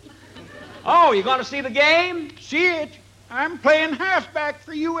Bowl. Oh, you going to see the game? See it. I'm playing halfback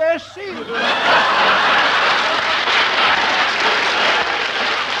for USC.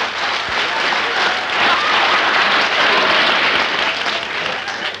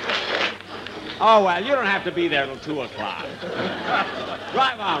 Oh, well, you don't have to be there till 2 o'clock.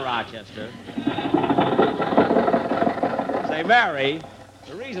 Drive on, Rochester. Say, Mary,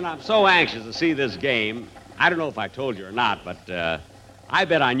 the reason I'm so anxious to see this game, I don't know if I told you or not, but I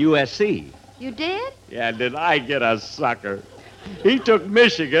bet on USC. You did? Yeah, did I get a sucker? He took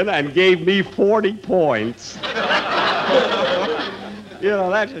Michigan and gave me 40 points. You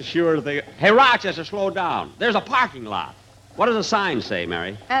know, that's a sure thing. Hey, Rochester, slow down. There's a parking lot. What does the sign say,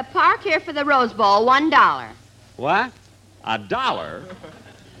 Mary? Park here for the Rose Bowl, $1. What? $1?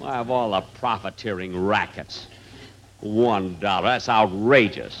 Why, of all the profiteering rackets, $1. That's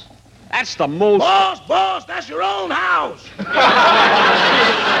outrageous. That's the most... Boss, that's your own house.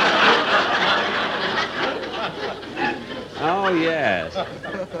 Oh, yes.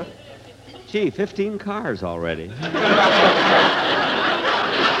 Gee, 15 cars already.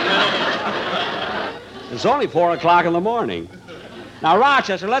 It's only 4 o'clock in the morning. Now,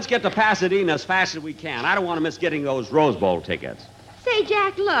 Rochester, let's get to Pasadena as fast as we can. I don't want to miss getting those Rose Bowl tickets. Say,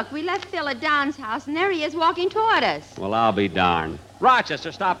 Jack, look, we left Phil at Don's house, and there he is walking toward us. Well, I'll be darned.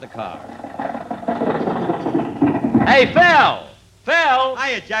 Rochester, stop the car. Hey, Phil! Phil!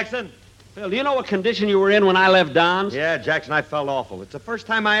 Hiya, Jackson. Phil, do you know what condition you were in when I left Don's? Yeah, Jackson, I felt awful. It's the first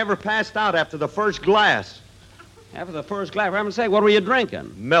time I ever passed out after the first glass. After the first glass, for heaven's sake, what were you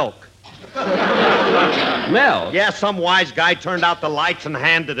drinking? Milk. Milk? Yeah, some wise guy turned out the lights and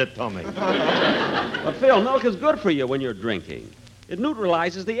handed it to me. But, Phil, milk is good for you when you're drinking. It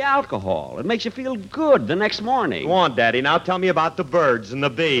neutralizes the alcohol. It makes you feel good the next morning. Go on, Daddy. Now tell me about the birds and the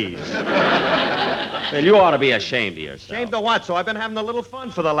bees. Phil, you ought to be ashamed of yourself. Ashamed of what? So I've been having a little fun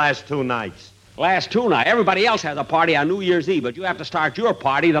for the last 2 nights. Last 2 nights. Everybody else has a party on New Year's Eve, but you have to start your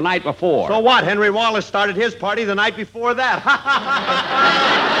party the night before. So what? Henry Wallace started his party the night before that.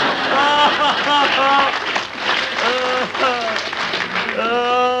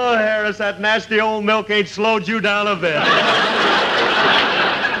 Oh, Harris, that nasty old milk ain't slowed you down a bit.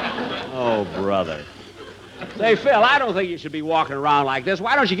 Oh, brother. Say, Phil, I don't think you should be walking around like this.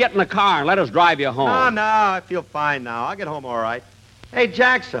 Why don't you get in the car and let us drive you home? No, I feel fine now. I'll get home all right. Hey,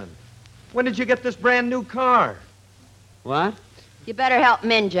 Jackson, when did you get this brand new car? What? You better help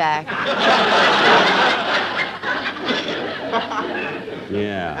Min, Jack.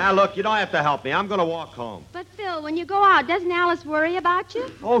 Yeah. Now, look, you don't have to help me. I'm going to walk home. But, Phil, when you go out, doesn't Alice worry about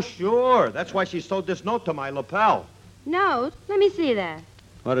you? Oh, sure. That's why she sewed this note to my lapel. Note? Let me see that.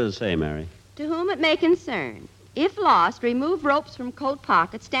 What does it say, Mary? To whom it may concern. If lost, remove ropes from coat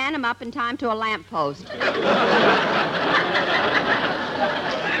pockets, stand them up in time to a lamppost.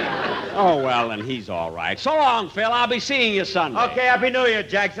 Oh, well, then he's all right. So long, Phil. I'll be seeing you Sunday. Okay, Happy New Year,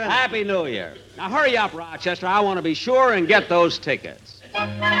 Jackson. Happy New Year. Now, hurry up, Rochester. I want to be sure and get those tickets.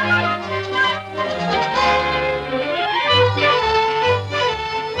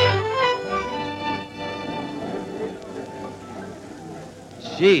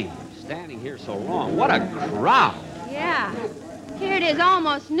 Gee, standing here so long. What a crowd. Yeah. Here it is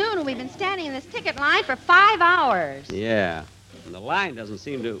almost noon, and we've been standing in this ticket line for 5 hours. Yeah. And the line doesn't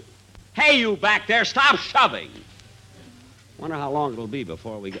seem to... Hey, you back there, stop shoving. Wonder how long it'll be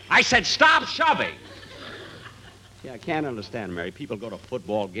before we go... I said stop shoving. Yeah, I can't understand, Mary. People go to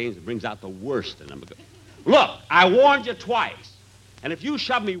football games. It brings out the worst in them. Look, I warned you twice. And if you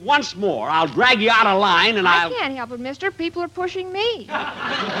shove me once more, I'll drag you out of line and I can't help it, mister. People are pushing me.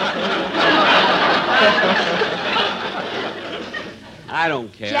 I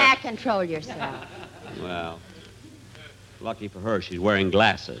don't care. Jack, control yourself. Well, lucky for her, she's wearing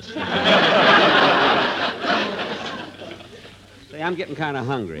glasses. Say, I'm getting kind of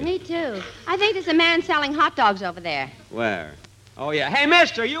hungry. Me too. I think there's a man selling hot dogs over there. Where? Oh, yeah. Hey,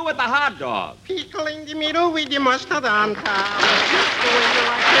 mister, you with the hot dog. Pickle in the middle with the mustard on top. The way you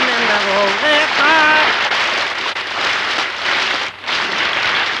like them and the roll that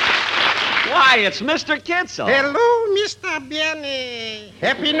Why, it's Mr. Kitzel. Hello, Mr. Benny.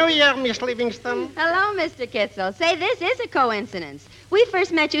 Happy New Year, Miss Livingston. Hello, Mr. Kitzel. Say, this is a coincidence. We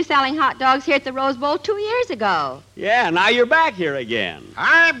first met you selling hot dogs here at the Rose Bowl 2 years ago. Yeah, now you're back here again.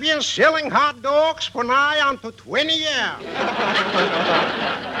 I've been selling hot dogs for nigh on to 20 years.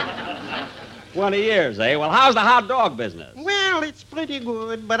 20 years, eh? Well, how's the hot dog business? Well, it's pretty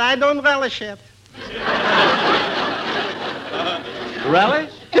good, but I don't relish it.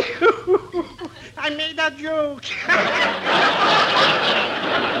 Relish? I made that joke.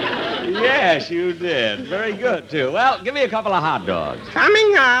 Yes, you did. Very good, too. Well, give me a couple of hot dogs.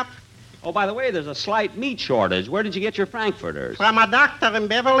 Coming up. Oh, by the way, there's a slight meat shortage. Where did you get your frankfurters? From a doctor in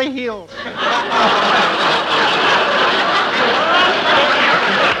Beverly Hills.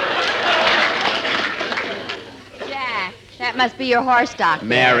 Jack, that must be your horse doctor.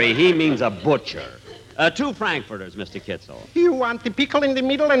 Mary, he means a butcher. 2 frankfurters, Mr. Kitzel. You want the pickle in the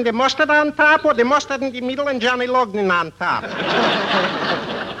middle and the mustard on top, or the mustard in the middle and Johnny Logan on top?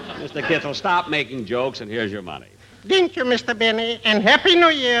 Mr. Kitzel, stop making jokes, and here's your money. Thank you, Mr. Benny, and Happy New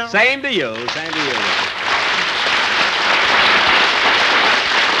Year. Same to you. Same to you.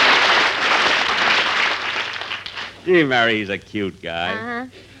 Gee, Mary, he's a cute guy. Uh-huh.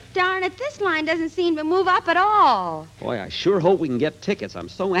 Darn it, this line doesn't seem to move up at all. Boy, I sure hope we can get tickets. I'm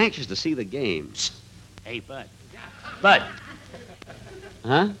so anxious to see the game. Psst. Hey, Bud. Bud.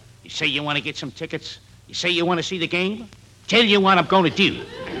 Huh? You say you want to get some tickets? You say you want to see the game? Tell you what I'm going to do.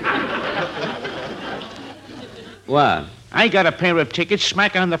 What? I got a pair of tickets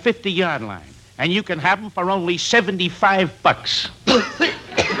smack on the 50-yard line. And you can have them for only $75.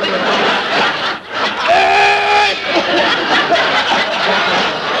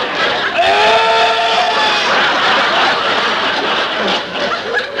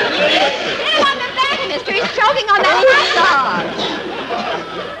 Choking on that hot dog.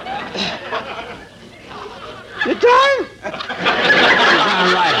 You done?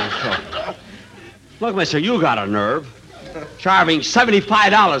 All right, I'm choking. Look, mister, you got a nerve. Charging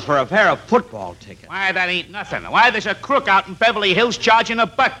 $75 for a pair of football tickets. Why, that ain't nothing. Why, there's a crook out in Beverly Hills charging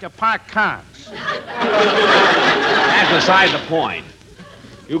 $1 to park cars. That's beside the point.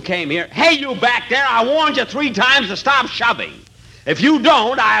 You came here. Hey, you back there, I warned you 3 times to stop shoving. If you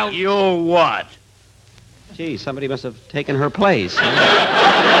don't, I'll... You what? Gee, somebody must have taken her place.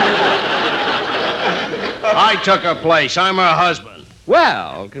 I took her place. I'm her husband.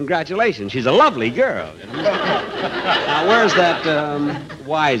 Well, congratulations. She's a lovely girl. Now, where's that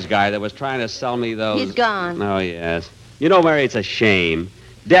wise guy that was trying to sell me those... He's gone. Oh, yes. You know, Mary, it's a shame.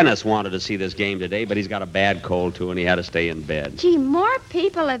 Dennis wanted to see this game today, but he's got a bad cold, too, and he had to stay in bed. Gee, more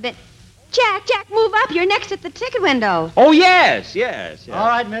people have been... Jack, move up. You're next at the ticket window. Oh, yes. All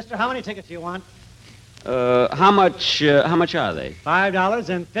right, mister. How many tickets do you want? How much are they?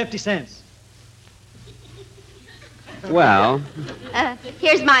 $5.50. Well...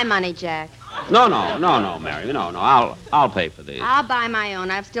 Here's my money, Jack. No, Mary. No. I'll pay for these. I'll buy my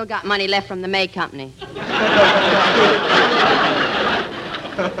own. I've still got money left from the May Company.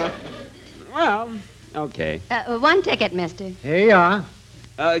 Well, okay. 1 ticket, mister. Here you are.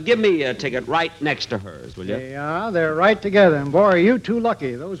 Give me a ticket right next to hers, will you? Here you are. They're right together. And, boy, are you too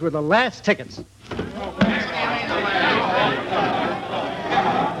lucky. Those were the last tickets.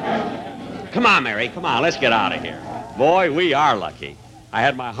 Come on, Mary. Come on. Let's get out of here. Boy, we are lucky. I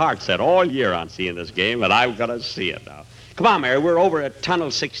had my heart set all year on seeing this game, and I'm going to see it now. Come on, Mary. We're over at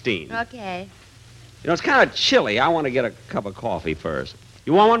Tunnel 16. Okay. You know, it's kind of chilly. I want to get a cup of coffee first.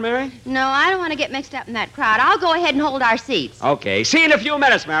 You want one, Mary? No, I don't want to get mixed up in that crowd. I'll go ahead and hold our seats. Okay. See you in a few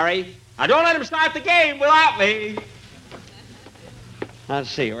minutes, Mary. Now, don't let him start the game without me. Let's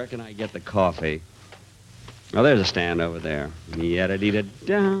see. Where can I get the coffee? Oh, there's a stand over there.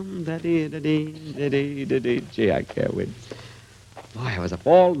 Yada-dee-da-dum, da-dee-da-dee-da-dee-da-dee. Gee, I can't wait. Boy, I was up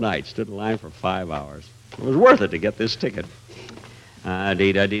all night, stood in line for 5 hours. It was worth it to get this ticket.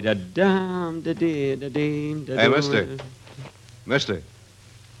 Dee-da-dee-da-dum, da-dee-da-dee, da-dee. Hey, Mister.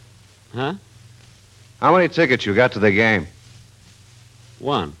 Huh? How many tickets you got to the game?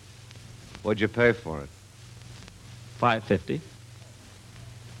 1. What'd you pay for it? $5.50.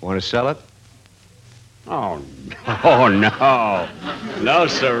 Want to sell it? Oh, no. No,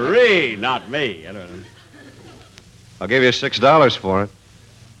 sirree. Not me. I don't know. I'll give you $6 for it.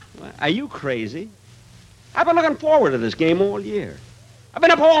 Are you crazy? I've been looking forward to this game all year. I've been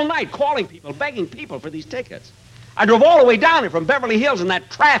up all night calling people, begging people for these tickets. I drove all the way down here from Beverly Hills in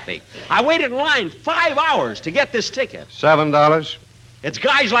that traffic. I waited in line 5 hours to get this ticket. $7? It's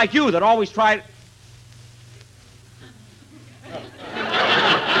guys like you that always try...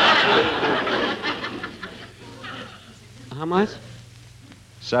 How much?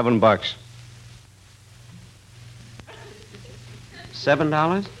 $7.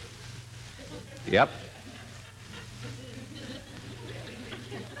 $7? Yep.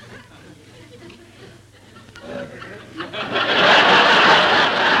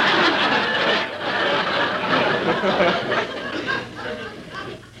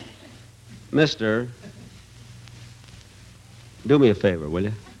 Mister, do me a favor, will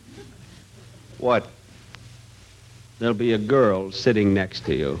you? What? There'll be a girl sitting next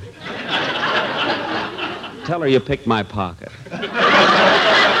to you. Tell her you picked my pocket.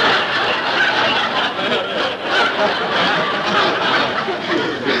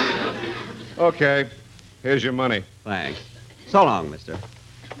 Okay. Here's your money. Thanks. So long, mister.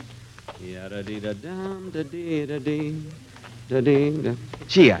 Yada-dee-da-dum, da-dee-da-dee, da-dee-da.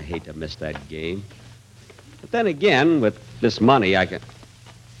 Gee, I hate to miss that game. But then again, with this money, I can...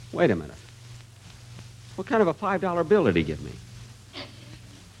 Wait a minute. What kind of a $5 bill did he give me?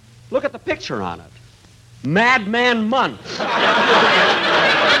 Look at the picture on it. Madman Month.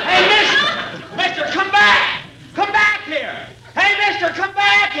 Hey, mister! Mister, come back! Come back here! Hey, mister, come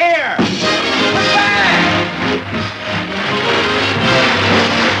back here! Come back!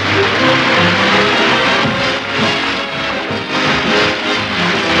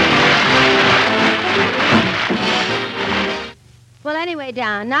 Well, anyway,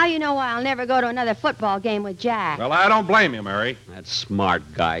 Don, now you know why I'll never go to another football game with Jack. Well, I don't blame you, Mary. That smart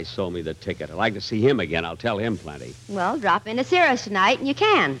guy sold me the ticket. I'd like to see him again. I'll tell him plenty. Well, drop into Cirrus tonight, and you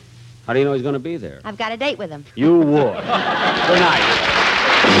can. How do you know he's going to be there? I've got a date with him. You would. Good night.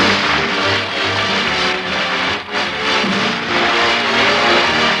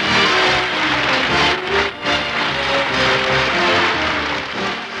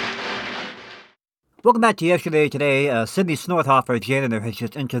 Welcome back to Yesterday Today. Sidney Snorthoff, our janitor, has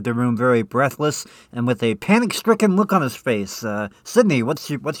just entered the room very breathless and with a panic-stricken look on his face. Sidney, what's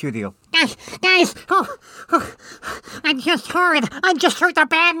your deal? Guys, I just heard the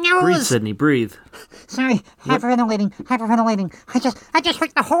bad news. Breathe, Sidney, breathe. Sorry, hyperventilating. I just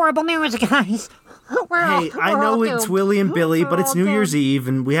heard the horrible news, guys. I know it's Willie and Billy, but it's New Year's Eve,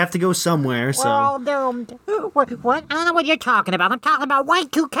 and we have to go somewhere, so... We're all doomed. What? I don't know what you're talking about. I'm talking about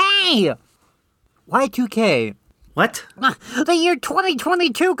Y2K. Y2K? What? The year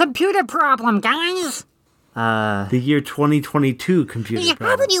 2022 computer problem, guys. The year 2022 computer problem.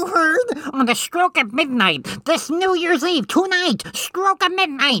 Haven't you heard? On the stroke of midnight, this New Year's Eve, tonight, stroke of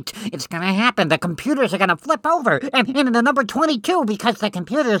midnight, it's gonna happen. The computers are gonna flip over, and the number 22, because the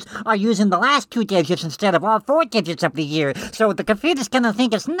computers are using the last 2 digits instead of all 4 digits of the year. So the computer's gonna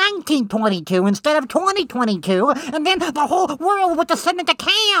think it's 1922 instead of 2022, and then the whole world will descend into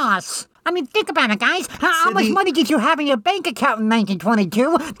chaos. I mean, think about it, guys. How much money did you have in your bank account in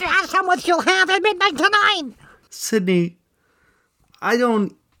 1922? That's how much you'll have at midnight tonight. Sidney, I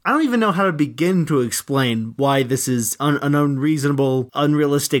don't even know how to begin to explain why this is an unreasonable,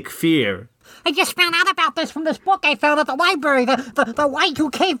 unrealistic fear. I just found out about this from this book I found at the library, the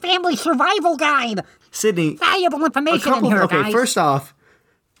Y2K Family Survival Guide. Sidney, valuable information in here, guys. Okay, first off,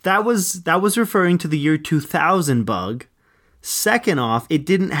 that was referring to the year 2000 bug. Second off, it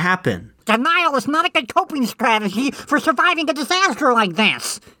didn't happen. Denial is not a good coping strategy for surviving a disaster like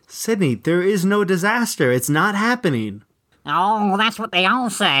this. Sidney, there is no disaster. It's not happening. Oh, that's what they all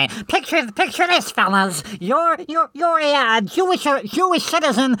say. Picture this, fellas. You're a Jewish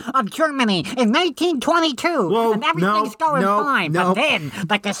citizen of Germany in 1922, and everything's going fine. But then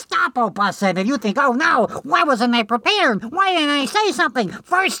the Gestapo busts in, and you think, oh no, why wasn't I prepared? Why didn't I say something?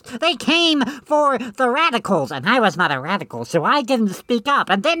 First, they came for the radicals, and I was not a radical, so I didn't speak up.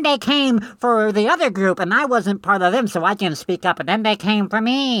 And then they came for the other group, and I wasn't part of them, so I didn't speak up. And then they came for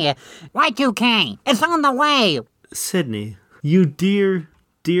me. Y2K, it's on the way. Sidney, you dear,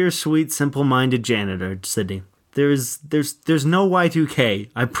 sweet, simple-minded janitor, Sidney. There's no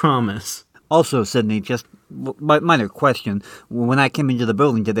Y2K, I promise. Also, Sidney, just minor question. When I came into the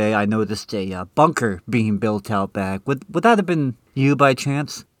building today, I noticed a bunker being built out back. Would that have been you by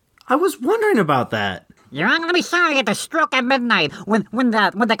chance? I was wondering about that. You're not gonna be sorry at the stroke at midnight when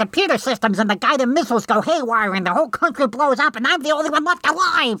the computer systems and the guided missiles go haywire and the whole country blows up and I'm the only one left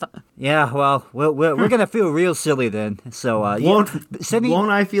alive. Yeah, well, we're gonna feel real silly then. So, Sidney,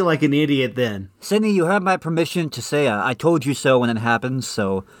 won't I feel like an idiot then? Sidney, you have my permission to say I told you so when it happens.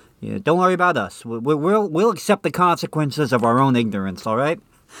 So, yeah, don't worry about us. We'll accept the consequences of our own ignorance. All right?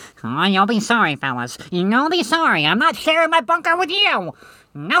 Oh, you'll be sorry, fellas. You'll be sorry. I'm not sharing my bunker with you.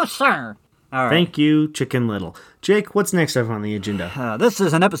 No, sir. All right. Thank you, Chicken Little. Jake, what's next up on the agenda? This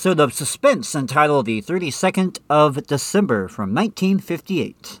is an episode of Suspense entitled The 32nd of December from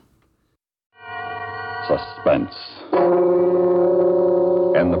 1958. Suspense.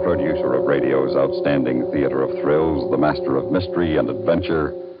 And the producer of radio's outstanding theater of thrills, the master of mystery and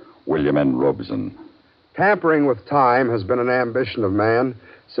adventure, William N. Robeson. Tampering with time has been an ambition of man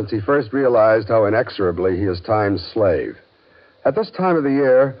since he first realized how inexorably he is time's slave. At this time of the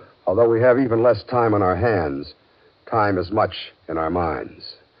year, although we have even less time on our hands, time is much in our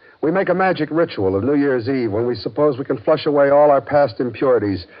minds. We make a magic ritual of New Year's Eve when we suppose we can flush away all our past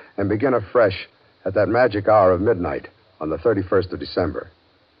impurities and begin afresh at that magic hour of midnight on the 31st of December.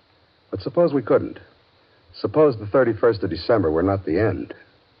 But suppose we couldn't. Suppose the 31st of December were not the end.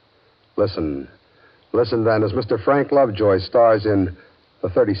 Listen then as Mr. Frank Lovejoy stars in The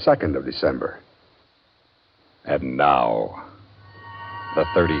 32nd of December. And now, The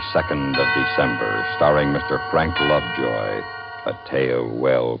 32nd of December, starring Mr. Frank Lovejoy, a tale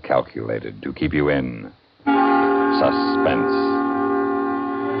well calculated to keep you in suspense.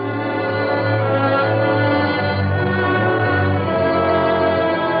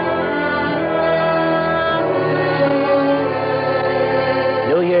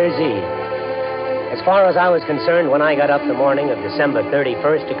 New Year's Eve. As far as I was concerned, when I got up the morning of December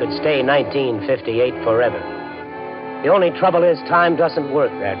 31st, it could stay 1958 forever. The only trouble is time doesn't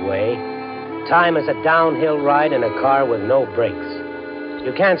work that way. Time is a downhill ride in a car with no brakes.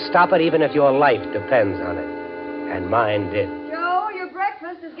 You can't stop it even if your life depends on it. And mine did. Joe, your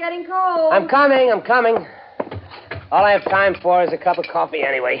breakfast is getting cold. I'm coming. All I have time for is a cup of coffee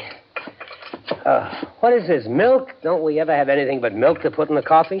anyway. What is this, milk? Don't we ever have anything but milk to put in the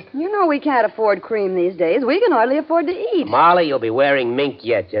coffee? You know we can't afford cream these days. We can hardly afford to eat. Molly, you'll be wearing mink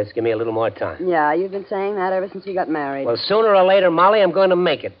yet. Just give me a little more time. Yeah, you've been saying that ever since we got married. Well, sooner or later, Molly, I'm going to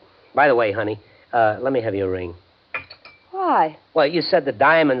make it. By the way, honey, let me have your ring. Why? Well, you said the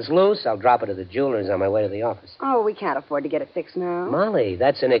diamond's loose. I'll drop it at the jeweler's on my way to the office. Oh, we can't afford to get it fixed now. Molly,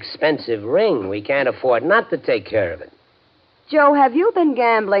 that's an expensive ring. We can't afford not to take care of it. Joe, have you been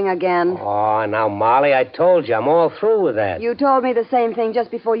gambling again? Oh, now, Molly, I told you, I'm all through with that. You told me the same thing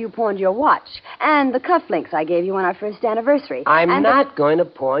just before you pawned your watch. And the cufflinks I gave you on our first anniversary. I'm not going to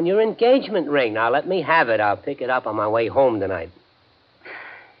pawn your engagement ring. Now, let me have it. I'll pick it up on my way home tonight.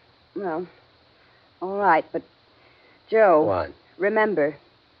 Well, all right, but, Joe... What? Remember,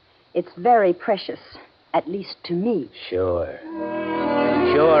 it's very precious, at least to me. Sure,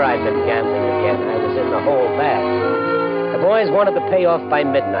 I've been gambling again. I was in the hole bad. The boys wanted to pay off by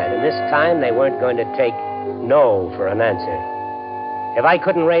midnight, and this time they weren't going to take no for an answer. If I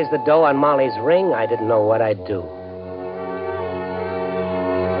couldn't raise the dough on Molly's ring, I didn't know what I'd do.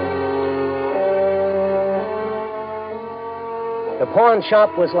 The pawn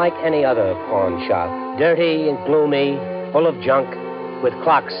shop was like any other pawn shop, dirty and gloomy, full of junk, with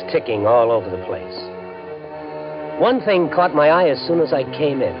clocks ticking all over the place. One thing caught my eye as soon as I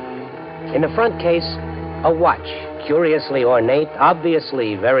came in. In the front case, a watch, curiously ornate,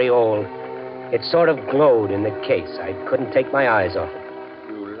 obviously very old. It sort of glowed in the case. I couldn't take my eyes off it.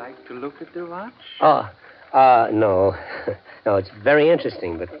 You like to look at the watch? No. No, it's very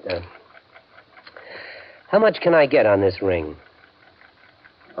interesting, but, how much can I get on this ring?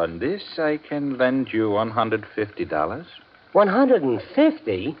 On this, I can lend you $150.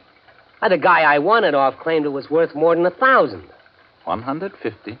 150? The guy I won it off claimed it was worth more than 1,000.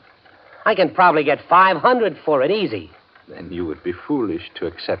 150. I can probably get 500 for it, easy. Then you would be foolish to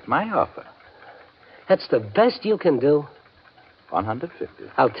accept my offer. That's the best you can do?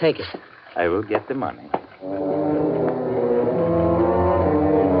 150. I'll take it. I will get the money.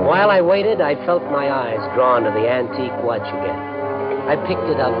 While I waited, I felt my eyes drawn to the antique watch again. I picked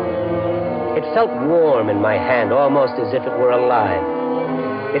it up. It felt warm in my hand, almost as if it were alive.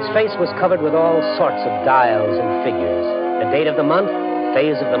 Its face was covered with all sorts of dials and figures. The date of the month,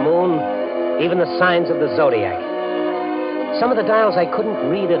 phase of the moon, even the signs of the zodiac. Some of the dials I couldn't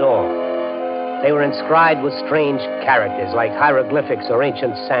read at all. They were inscribed with strange characters, like hieroglyphics or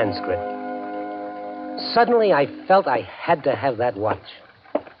ancient Sanskrit. Suddenly, I felt I had to have that watch.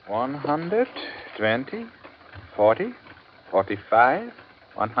 100, 20, 40, 45,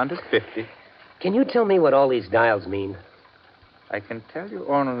 150. Can you tell me what all these dials mean? I can tell you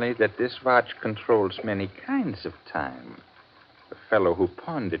only that this watch controls many kinds of time. The fellow who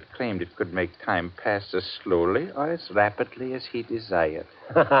pawned it claimed it could make time pass as slowly or as rapidly as he desired.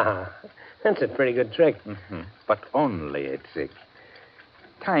 That's a pretty good trick. Mm-hmm. But only a trick.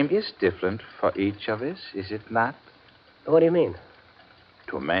 Time is different for each of us, is it not? What do you mean?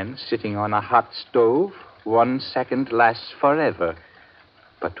 To a man sitting on a hot stove, 1 second lasts forever.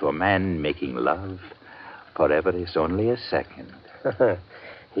 But to a man making love, forever is only a second.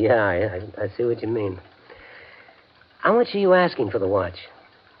 Yeah, I see what you mean. How much are you asking for the watch?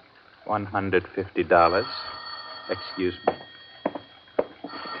 $150. Excuse me.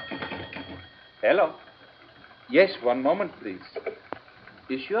 Hello. Yes, one moment, please.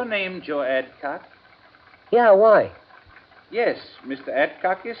 Is your name Joe Adcock? Yeah, why? Yes, Mr.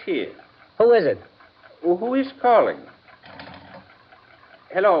 Adcock is here. Who is it? Who is calling?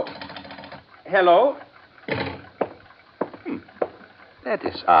 Hello? Hello? That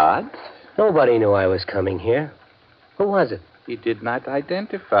is odd. Nobody knew I was coming here. Who was it? He did not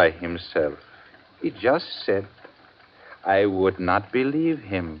identify himself. He just said, I would not believe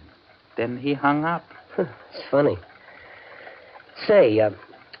him. Then he hung up. It's funny. Say,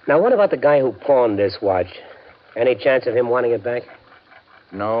 now what about the guy who pawned this watch? Any chance of him wanting it back?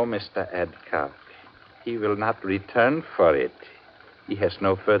 No, Mr. Adcock. He will not return for it. He has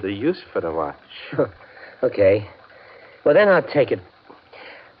no further use for the watch. Okay. Well, then I'll take it.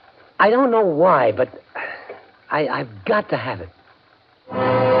 I don't know why, but I've got to have it.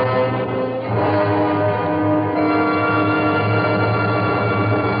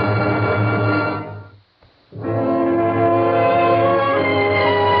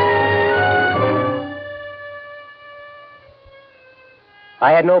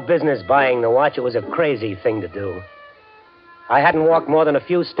 I had no business buying the watch. It was a crazy thing to do. I hadn't walked more than a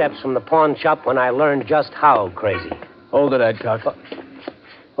few steps from the pawn shop when I learned just how crazy. Hold it, Adcock.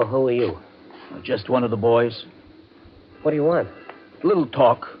 Well, who are you? Just one of the boys. What do you want? A little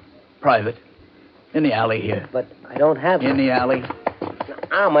talk. Private. In the alley here. But I don't have... In the alley.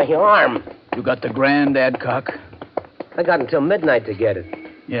 Ow, my arm. You got the grand, Adcock? I got until midnight to get it.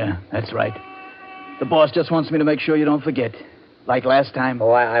 Yeah, that's right. The boss just wants me to make sure you don't forget. Like last time. Oh,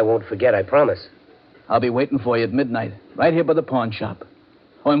 I won't forget, I promise. I'll be waiting for you at midnight, right here by the pawn shop.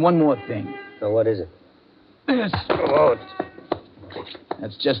 Oh, and one more thing. Oh, what is it? Yes. Oh,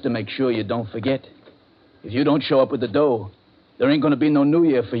 that's just to make sure you don't forget. If you don't show up with the dough, there ain't going to be no New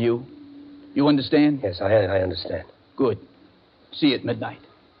Year for you. You understand? Yes, I understand. Good. See you at midnight.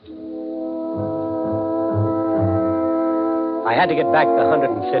 I had to get back the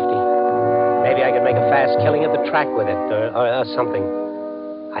 150. Maybe I could make a fast killing at the track with it, or something.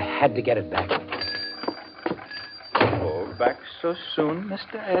 I had to get it back. Oh, back so soon,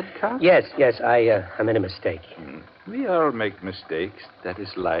 Mr. Adcock? Yes, I made a mistake. We all make mistakes. That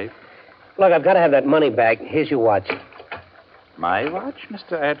is life. Look, I've got to have that money back. Here's your watch. My watch,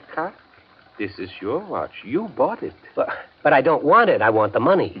 Mr. Adcock? This is your watch. You bought it. But I don't want it. I want the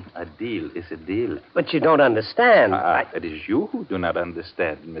money. A deal is a deal. But you don't understand. It is you who do not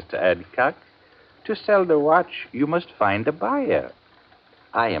understand, Mr. Adcock. To sell the watch, you must find a buyer.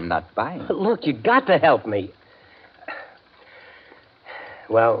 I am not buying. Look, you got to help me.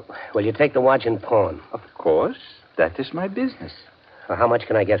 Well, will you take the watch and pawn? Of course. That is my business. Well, how much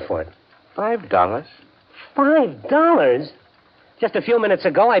can I get for it? $5. $5? Just a few minutes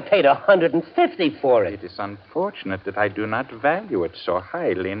ago, I paid $150 for it. It is unfortunate that I do not value it so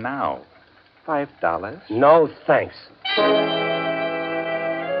highly now. $5? No, thanks.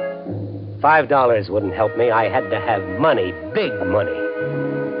 $5 wouldn't help me. I had to have money, big money.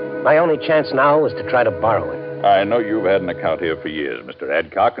 My only chance now was to try to borrow it. I know you've had an account here for years, Mr.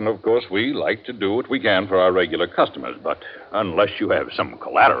 Adcock, and of course we like to do what we can for our regular customers, but unless you have some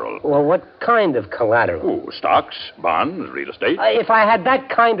collateral... Well, what kind of collateral? Oh, stocks, bonds, real estate. If I had that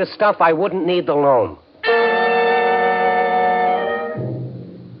kind of stuff, I wouldn't need the loan.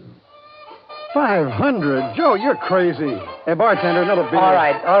 500? Joe, you're crazy. Hey, bartender, another beer. All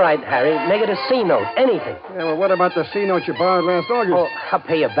right, Harry. Make it a C note. Anything. Yeah, well, what about the C note you borrowed last August? Oh, I'll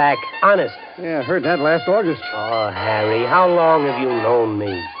pay you back. Honest. Yeah, I heard that last August. Oh, Harry, how long have you known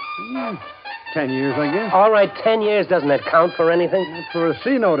me? 10 years, I guess. All right, 10 years. Doesn't that count for anything? For a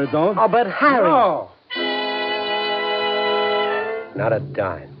C note, it don't. Oh, but Harry. No. Not a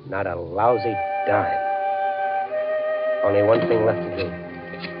dime. Not a lousy dime. Only one thing left to do.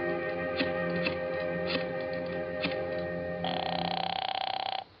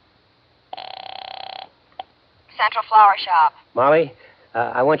 Central Flower Shop. Molly,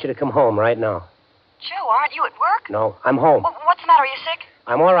 I want you to come home right now. Joe, aren't you at work? No, I'm home. What's the matter? Are you sick?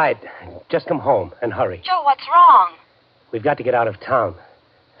 I'm all right. Just come home and hurry. Joe, what's wrong? We've got to get out of town.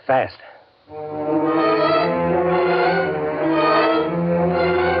 Fast.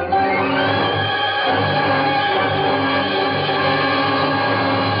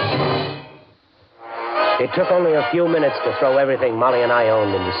 It took only a few minutes to throw everything Molly and I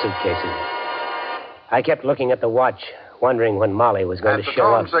owned into suitcases. I kept looking at the watch, wondering when Molly was going to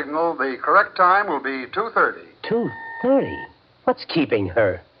show up. At the tone signal, the correct time will be 2:30. 2:30? What's keeping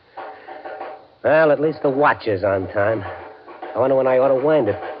her? Well, at least the watch is on time. I wonder when I ought to wind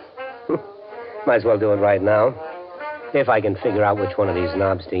it. Might as well do it right now. If I can figure out which one of these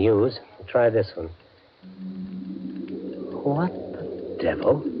knobs to use. Try this one. What the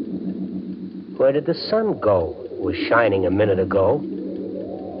devil? Where did the sun go? It was shining a minute ago.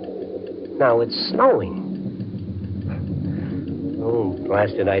 Now it's snowing. Oh,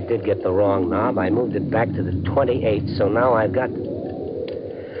 blasted, I did get the wrong knob. I moved it back to the 28th, so now I've got...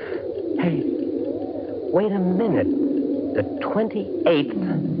 Hey, wait a minute. The 28th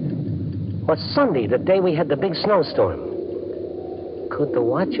was Sunday, the day we had the big snowstorm. Could the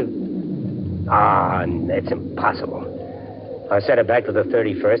watch have... it's impossible. I set it back to the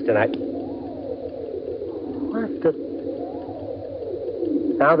 31st, and I... What the...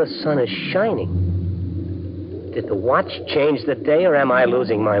 Now the sun is shining. Did the watch change the day, or am I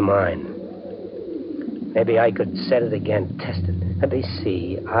losing my mind? Maybe I could set it again, test it. Let me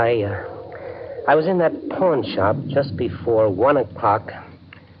see. I was in that pawn shop just before 1 o'clock.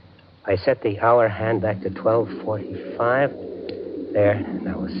 I set the hour hand back to 12:45. There.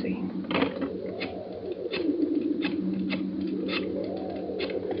 Now we'll see.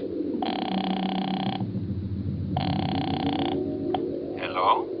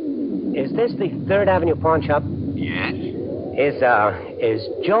 Hello? Is this the 3rd Avenue pawn shop? Yes? Is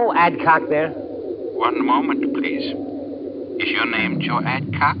Joe Adcock there? One moment, please. Is your name Joe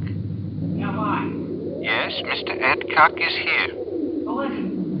Adcock? Yeah, why? Yes, Mr. Adcock is here. Who is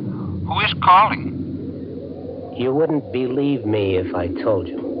it? Who is calling? You wouldn't believe me if I told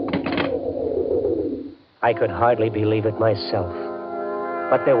you. I could hardly believe it myself.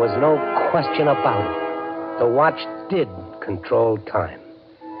 But there was no question about it. The watch did control time.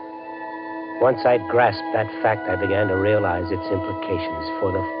 Once I'd grasped that fact, I began to realize its implications.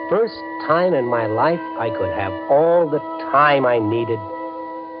 For the first time in my life, I could have all the time I needed,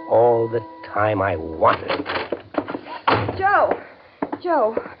 all the time I wanted. Joe.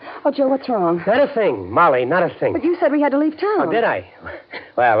 Joe. Oh, Joe, what's wrong? Not a thing, Molly, not a thing. But you said we had to leave town. Oh, did I?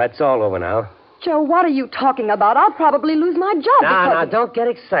 Well, that's all over now. Joe, what are you talking about? I'll probably lose my job No, don't get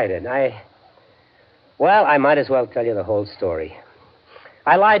excited. Well, I might as well tell you the whole story.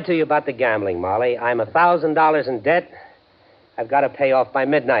 I lied to you about the gambling, Molly. I'm $1,000 in debt. I've got to pay off by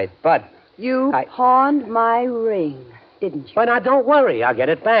midnight, but... You pawned my ring, didn't you? Well, now, don't worry. I'll get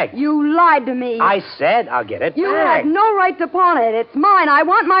it back. You lied to me. I said I'll get it You back. had no right to pawn it. It's mine. I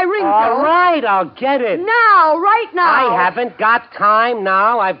want my ring, All Joe. right, I'll get it. Now, right now. I haven't got time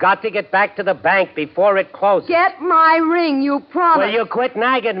now. I've got to get back to the bank before it closes. Get my ring, you promised. Will you quit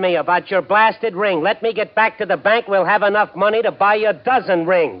nagging me about your blasted ring? Let me get back to the bank. We'll have enough money to buy you a dozen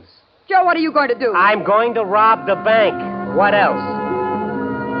rings. Joe, what are you going to do? I'm going to rob the bank. What else?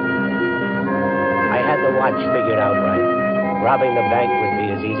 I had the watch figured out right. Robbing the bank would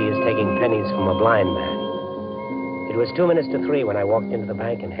be as easy as taking pennies from a blind man. It was 2 minutes to 3 when I walked into the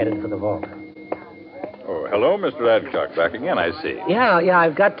bank and headed for the vault. Oh, hello, Mr. Adcock. Back again, I see. Yeah,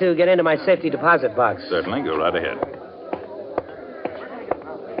 I've got to get into my safety deposit box. Certainly. Go right ahead.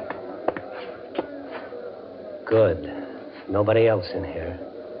 Good. Nobody else in here.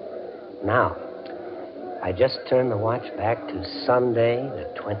 Now, I just turned the watch back to Sunday, the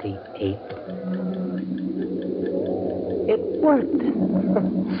 28th. It worked.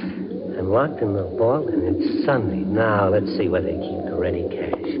 I'm locked in the vault, and it's Sunday. Now, let's see where they keep the ready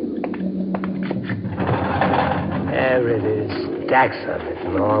cash. There it is. Stacks of it,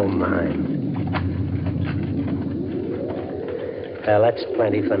 and all mine. Well, that's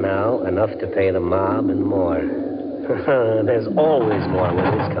plenty for now. Enough to pay the mob and more. There's always more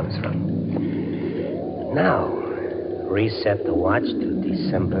where this comes from. Now, reset the watch to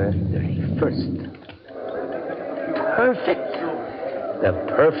December 31st. Perfect. The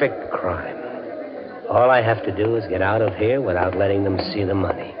perfect crime. All I have to do is get out of here without letting them see the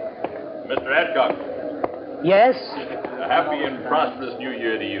money. Mr. Adcock. Yes? A happy and prosperous New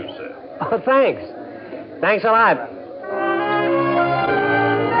Year to you, sir. Oh, thanks. Thanks a lot.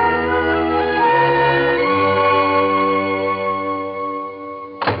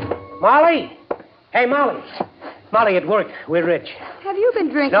 Molly! Hey, Molly. Molly, it worked. We're rich. Have you been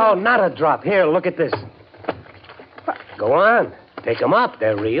drinking? No, not a drop. Here, look at this. Go on. Pick them up.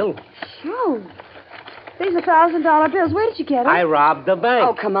 They're real. Joe, these are $1,000 bills. Where did you get them? I robbed the bank.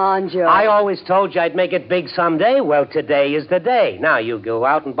 Oh, come on, Joe. I always told you I'd make it big someday. Well, today is the day. Now, you go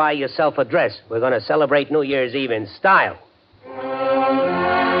out and buy yourself a dress. We're going to celebrate New Year's Eve in style.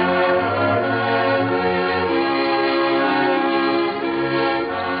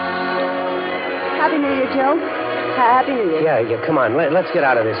 Happy New Year, Joe. Happy New Year. Yeah, come on. Let's get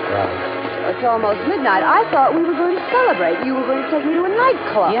out of this crowd. It's almost midnight. I thought we were going to celebrate. You were going to take me to a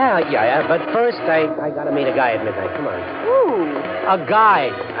nightclub. Yeah. But first, I got to meet a guy at midnight. Come on. Ooh. A guy.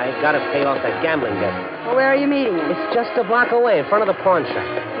 I got to pay off that gambling debt. Well, where are you meeting him? It's just a block away in front of the pawn shop.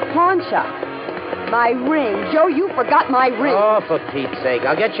 The pawn shop. My ring. Joe, you forgot my ring. Oh, for Pete's sake.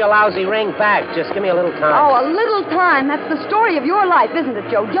 I'll get your lousy ring back. Just give me a little time. Oh, a little time. That's the story of your life, isn't it,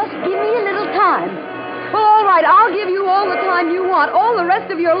 Joe? Just give me a little time. Well, all right. I'll give you all the time you want, all the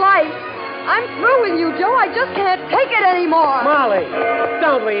rest of your life. I'm through with you, Joe. I just can't take it anymore. Molly,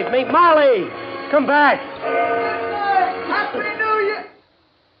 don't leave me. Molly, come back. Happy New Year.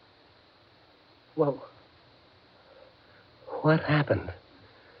 Well, what happened?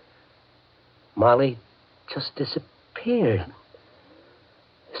 Molly just disappeared.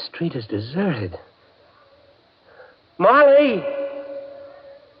 The street is deserted. Molly!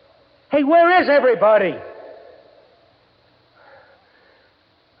 Hey, where is everybody?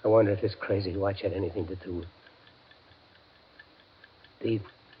 I wonder if this crazy watch had anything to do with the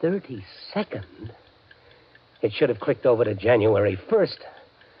 32nd. It should have clicked over to January 1st.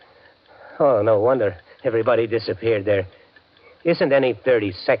 Oh, no wonder everybody disappeared. There isn't any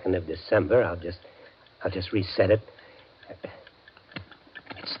 32nd of December. I'll just reset it.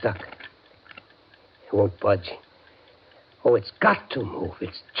 It's stuck. It won't budge. Oh, it's got to move.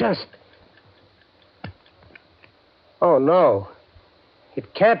 It's just... Oh, no.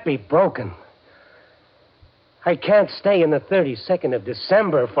 It can't be broken. I can't stay in the 32nd of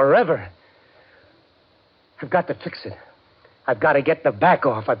December forever. I've got to fix it. I've got to get the back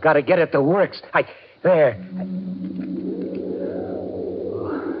off. I've got to get it to works. There.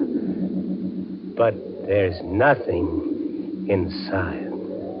 But there's nothing inside.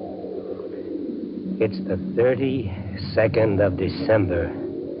 It's the 32nd of December.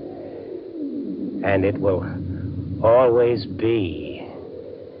 And it will always be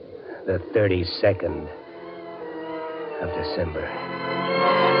the 32nd of December.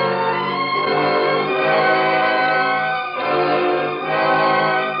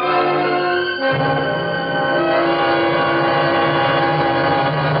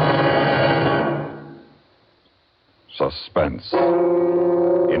 Suspense,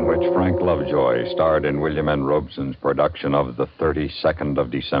 in which Frank Lovejoy starred in William N. Robeson's production of The 32nd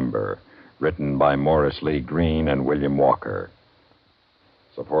of December, written by Morris Lee Green and William Walker.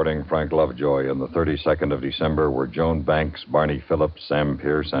 Supporting Frank Lovejoy in The 32nd of December were Joan Banks, Barney Phillips, Sam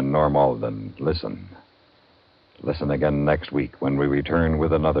Pierce, and Norm Alden. Listen. Listen again next week when we return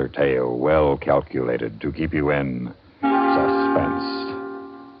with another tale well calculated to keep you in suspense.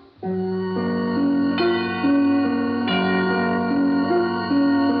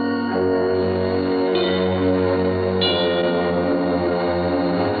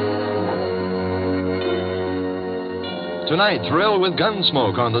 Tonight, thrill with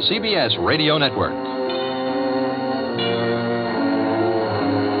Gunsmoke on the CBS Radio Network.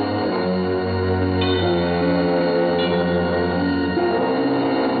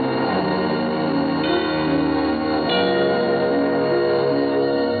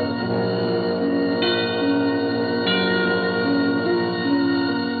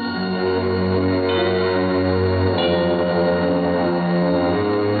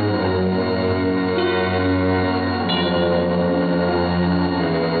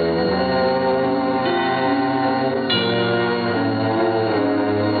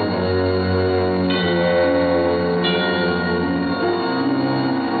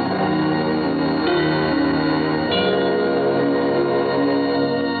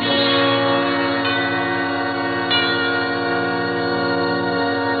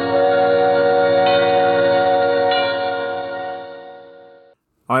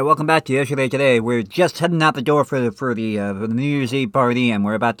 All right, welcome back to Yesterday Today. We're just heading out the door for the New Year's Eve party, and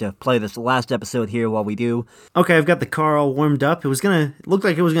we're about to play this last episode here while we do. Okay, I've got the car all warmed up. It looked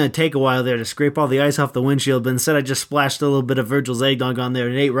like it was gonna take a while there to scrape all the ice off the windshield, but instead I just splashed a little bit of Virgil's eggnog on there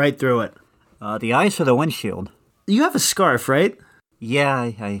and ate right through it. The ice or the windshield? You have a scarf, right? Yeah,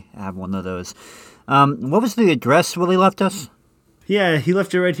 I have one of those. What was the address Willie left us? Yeah, he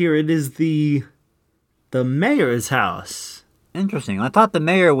left it right here. It is the mayor's house. Interesting. I thought the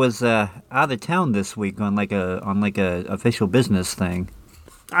mayor was out of town this week on like a official business thing.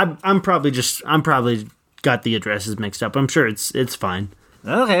 I'm probably got the addresses mixed up. I'm sure it's fine.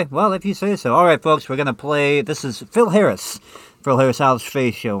 Okay, well, if you say so. All right, folks, we're gonna play. This is Phil Harris Alice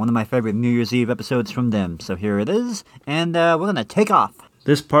Faye Show, one of my favorite New Year's Eve episodes from them. So here it is, and we're gonna take off.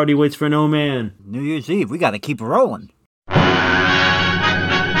 This party waits for no man. New Year's Eve, we gotta keep rolling.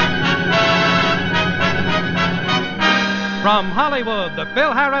 From Hollywood, the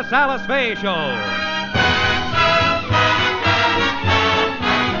Phil Harris Alice Faye Show.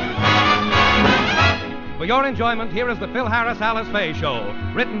 For your enjoyment, here is the Phil Harris Alice Faye Show,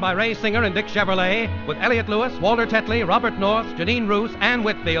 written by Ray Singer and Dick Chevrolet, with Elliot Lewis, Walter Tetley, Robert North, Janine Roos, Ann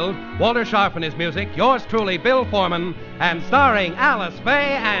Whitfield, Walter Sharp in his music, yours truly, Bill Foreman, and starring Alice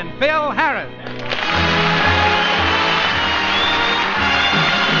Faye and Phil Harris.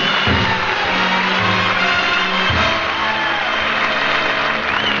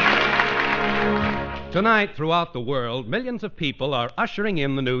 Tonight, throughout the world, millions of people are ushering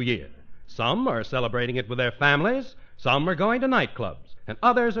in the new year. Some are celebrating it with their families, some are going to nightclubs, and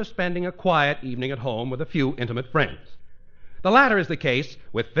others are spending a quiet evening at home with a few intimate friends. The latter is the case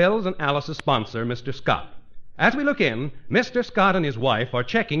with Phil's and Alice's sponsor, Mr. Scott. As we look in, Mr. Scott and his wife are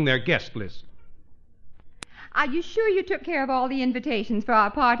checking their guest list. Are you sure you took care of all the invitations for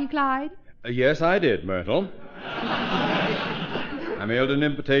our party, Clyde? Yes, I did, Myrtle. I mailed an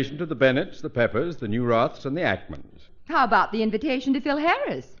invitation to the Bennetts, the Peppers, the Newroths, and the Ackmans. How about the invitation to Phil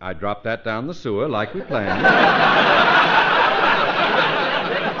Harris? I dropped that down the sewer like we planned.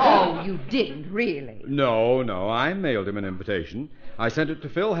 Oh, you didn't really? No, I mailed him an invitation. I sent it to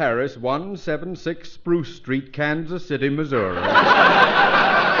Phil Harris, 176 Spruce Street, Kansas City, Missouri.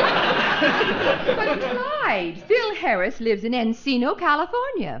 But Clyde, Phil Harris lives in Encino,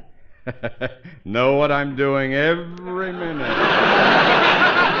 California. Know what I'm doing every minute.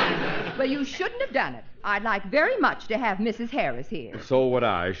 Well, you shouldn't have done it. I'd like very much to have Mrs. Harris here. So would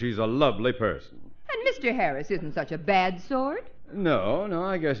I. She's a lovely person. And Mr. Harris isn't such a bad sort. No,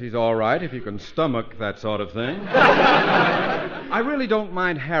 I guess he's all right if you can stomach that sort of thing. I really don't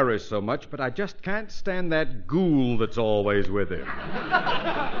mind Harris so much, but I just can't stand that ghoul that's always with him.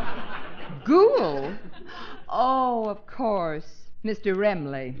 Ghoul? Oh, of course. Mr.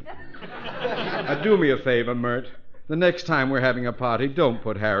 Remley. Do me a favor, Mert. The next time we're having a party, don't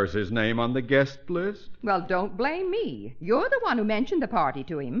put Harris's name on the guest list. Well, don't blame me. You're the one who mentioned the party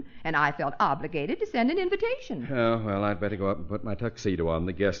to him, and I felt obligated to send an invitation. Oh, well, I'd better go up and put my tuxedo on.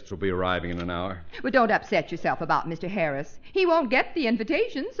 The guests will be arriving in an hour. But don't upset yourself about Mr. Harris. He won't get the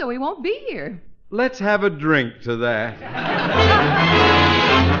invitation, so he won't be here. Let's have a drink to that.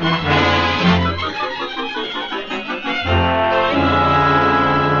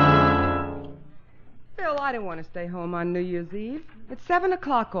 Phil, I don't want to stay home on New Year's Eve. It's 7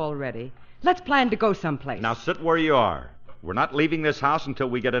 o'clock already. Let's plan to go someplace. Now sit where you are. We're not leaving this house until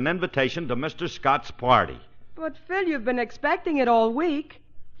we get an invitation to Mr. Scott's party. But, Phil, you've been expecting it all week.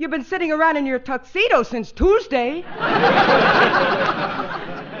 You've been sitting around in your tuxedo since Tuesday.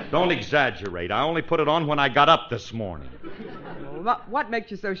 Don't exaggerate. I only put it on when I got up this morning. What makes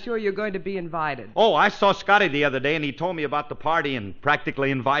you so sure you're going to be invited? Oh, I saw Scotty the other day, and he told me about the party and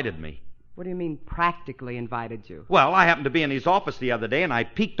practically invited me. What do you mean, practically invited you? Well, I happened to be in his office the other day, and I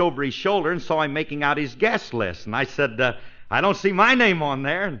peeked over his shoulder and saw him making out his guest list. And I said, I don't see my name on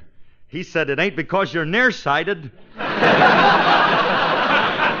there. And he said, it ain't because you're nearsighted.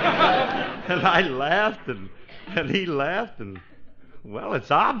 And I laughed, and he laughed, and, well,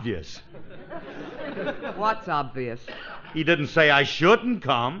 it's obvious. What's obvious? He didn't say I shouldn't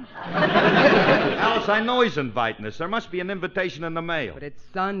come. Alice, I know he's inviting us. There must be an invitation in the mail. But it's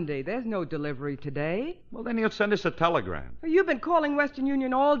Sunday. There's no delivery today. Well, then he'll send us a telegram. You've been calling Western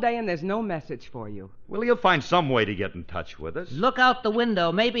Union all day, and there's no message for you. Well, he'll find some way to get in touch with us. Look out the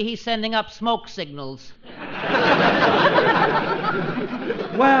window. Maybe he's sending up smoke signals.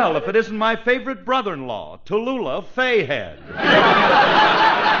 Well, if it isn't my favorite brother-in-law, Tallulah Fayhead.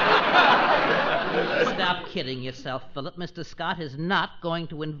 Stop kidding yourself, Philip. Mr. Scott is not going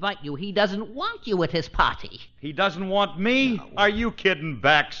to invite you. He doesn't want you at his party. He doesn't want me? No. Are you kidding,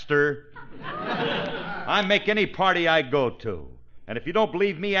 Baxter? I make any party I go to. And if you don't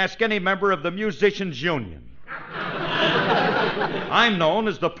believe me, ask any member of the Musicians' Union. I'm known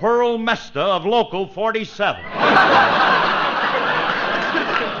as the Pearl Mesta of Local 47.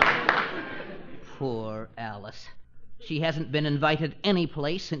 Poor Alice. She hasn't been invited any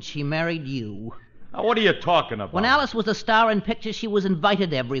place since she married you. Now, what are you talking about? When Alice was a star in pictures, she was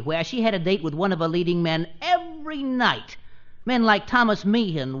invited everywhere. She had a date with one of her leading men every night. Men like Thomas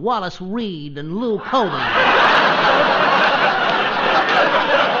Meehan, Wallace Reed, and Lou Coley.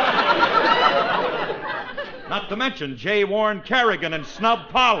 Not to mention J. Warren Kerrigan and Snub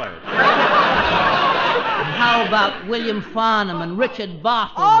Pollard. How about William Farnham and Richard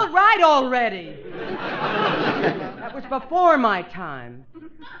Barthel? All right already. That was before my time.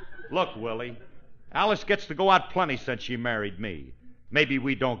 Look, Willie, Alice gets to go out plenty since she married me. Maybe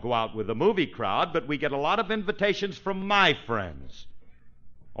we don't go out with the movie crowd, but we get a lot of invitations from my friends.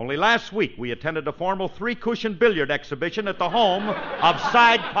 Only last week we attended a formal 3-cushion billiard exhibition at the home of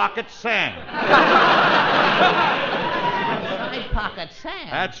Side Pocket Sam. Side Pocket Sam?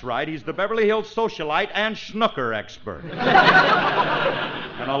 That's right. He's the Beverly Hills socialite and snooker expert.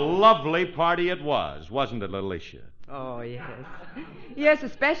 And a lovely party it was, wasn't it, Alicia? Oh, yes. Yes,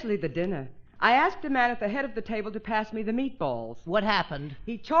 especially the dinner. I asked the man at the head of the table to pass me the meatballs. What happened?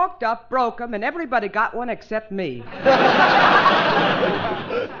 He chalked up, broke them, and everybody got one except me.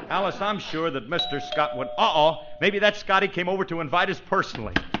 Alice, I'm sure that Mr. Scott would... Maybe that Scotty came over to invite us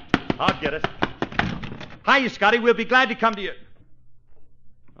personally. I'll get it. Hiya, Scotty. We'll be glad to come to you.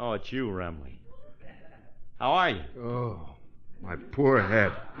 Oh, it's you, Remley. How are you? Oh, my poor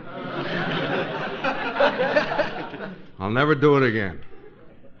head. I'll never do it again.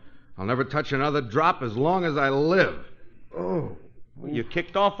 I'll never touch another drop as long as I live. Oh. Well, you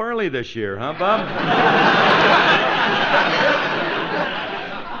kicked off early this year, huh, Bob?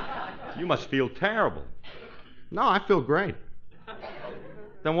 You must feel terrible. No, I feel great.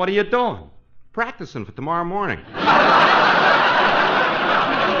 Then what are you doing? Practicing for tomorrow morning.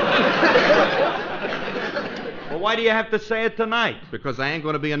 Well, why do you have to say it tonight? Because I ain't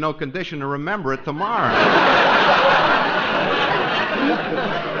going to be in no condition to remember it tomorrow.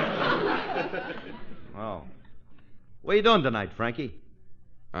 Oh. What are you doing tonight, Frankie?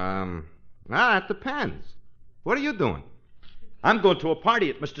 That depends. What are you doing? I'm going to a party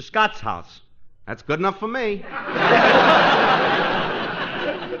at Mr. Scott's house. That's good enough for me.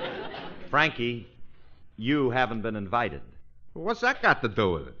 Frankie, you haven't been invited. What's that got to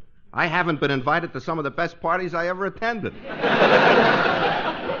do with it? I haven't been invited to some of the best parties I ever attended.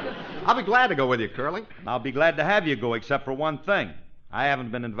 I'll be glad to go with you, Curly. I'll be glad to have you go, except for one thing. I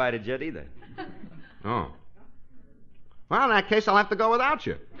haven't been invited yet either. Oh. Well, in that case, I'll have to go without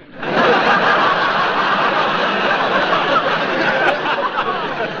you.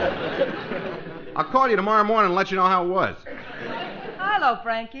 I'll call you tomorrow morning and let you know how it was. Hello,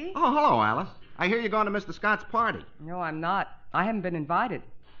 Frankie. Oh, hello, Alice. I hear you're going to Mr. Scott's party. No, I'm not. I haven't been invited.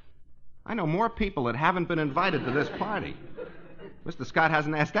 I know more people that haven't been invited to this party. Mr. Scott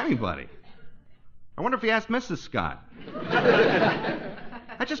hasn't asked anybody. I wonder if he asked Mrs. Scott.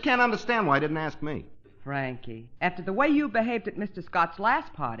 I just can't understand why he didn't ask me. Frankie, after the way you behaved at Mr. Scott's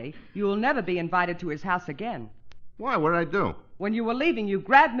last party, you will never be invited to his house again. Why? What did I do? When you were leaving, you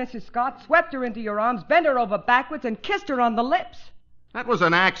grabbed Mrs. Scott, swept her into your arms, bent her over backwards, and kissed her on the lips. That was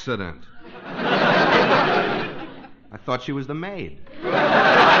an accident. I thought she was the maid.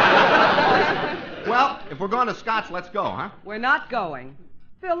 Well, if we're going to Scott's, let's go, huh? We're not going.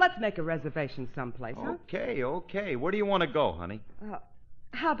 Phil, let's make a reservation someplace, huh? Okay. Where do you want to go, honey?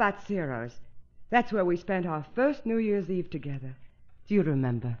 How about Ciro's? That's where we spent our first New Year's Eve together. Do you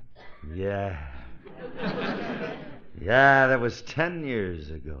remember? Yeah. Yeah, that was 10 years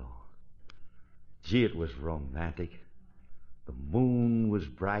ago. Gee, it was romantic. The moon was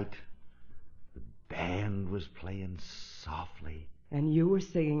bright. The band was playing softly. And you were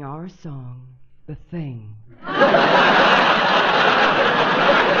singing our song, The Thing.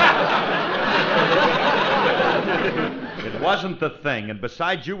 It wasn't the thing, and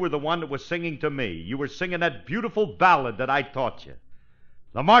besides, you were the one that was singing to me. You were singing that beautiful ballad that I taught you.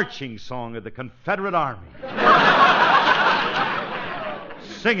 The marching song of the Confederate Army.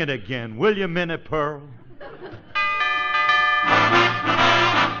 Sing it again, will you, Minnie Pearl?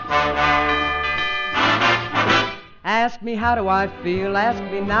 Ask me how do I feel, ask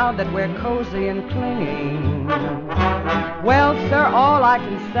me now that we're cozy and clinging. Well, sir, all I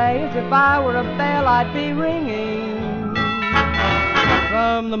can say is if I were a bell, I'd be ringing.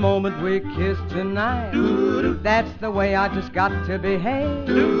 From the moment we kissed tonight, that's the way I just got to behave.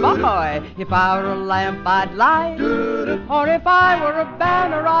 Boy, if I were a lamp, I'd light, or if I were a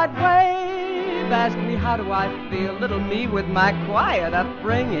banner, I'd wave. Ask me how do I feel, little me with my quiet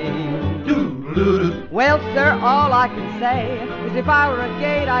upbringing. Well, sir, all I can say is if I were a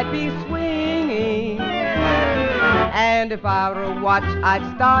gate, I'd be swinging. And if I were a watch, I'd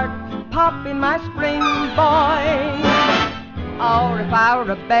start popping my spring, boy. Or if I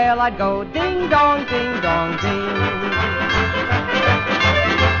were a bell, I'd go ding dong, ding dong, ding.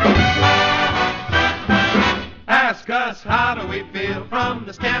 Ask us how do we feel from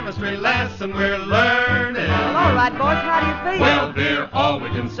this chemistry lesson we're learning. Well, all right, boys, how do you feel? Well, dear, all we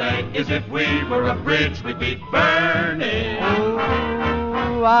can say is if we were a bridge, we'd be burning.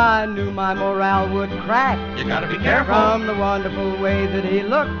 Oh, I knew my morale would crack. You gotta be careful. From the wonderful way that he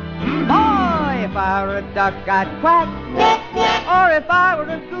looked. Boy, if I were a duck, I'd quack. Or if I were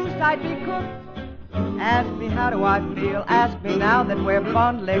a goose, I'd be cooked. Ask me how do I feel, ask me now that we're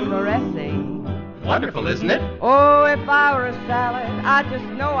fondly caressing. Wonderful, isn't it? Oh, if I were a salad, I just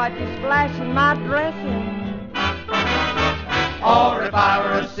know I'd be splashing my dressing. Or if I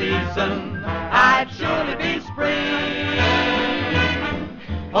were a season, I'd surely be spring.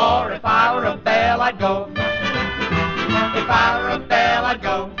 Or if I were a bell, I'd go. If I were a bell, I'd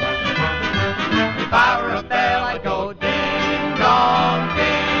go. If I were a bell, I'd go. Ding dong,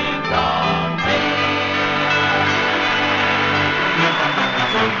 ding dong, ding.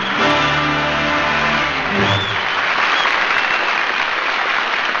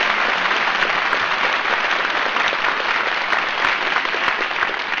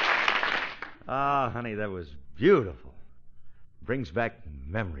 Ah, honey, that was beautiful. Brings back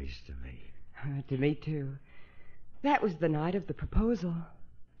memories to me. To me, too. That was the night of the proposal.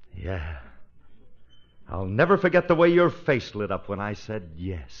 Yeah. I'll never forget the way your face lit up when I said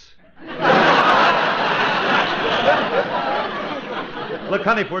yes. Look,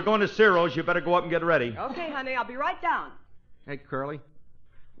 honey, if we're going to Ciro's, you better go up and get ready. Okay, honey, I'll be right down. Hey, Curly,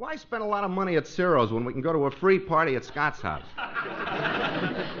 why spend a lot of money at Ciro's when we can go to a free party at Scott's house?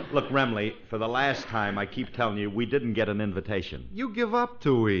 Look, Remley, for the last time, I keep telling you, we didn't get an invitation. You give up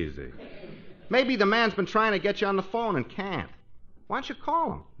too easy. Maybe the man's been trying to get you on the phone and can't. Why don't you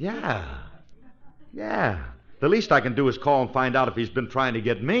call him? Yeah. The least I can do is call and find out if he's been trying to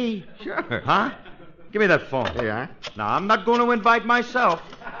get me. Sure. Huh? Give me that phone. Here you are. Now, I'm not going to invite myself.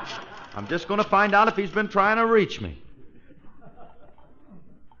 I'm just going to find out if he's been trying to reach me.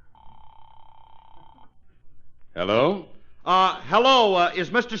 Hello? Hello, is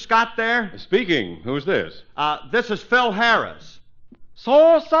Mr. Scott there? Speaking. Who's this? This is Phil Harris.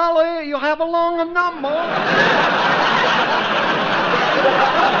 So, Sally, you have a long number.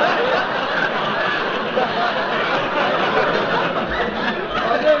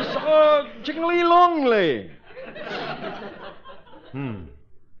 Yes, Chickly Longley.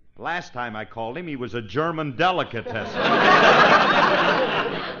 Last time I called him, he was a German delicatessen.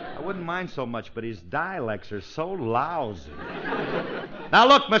 wouldn't mind so much, but his dialects are so lousy. Now,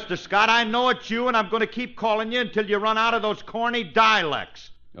 look, Mr. Scott, I know it's you, and I'm going to keep calling you until you run out of those corny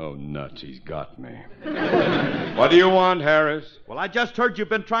dialects. Oh, nuts, he's got me. What do you want, Harris? Well, I just heard you've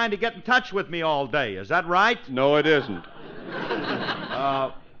been trying to get in touch with me all day. Is that right? No, it isn't.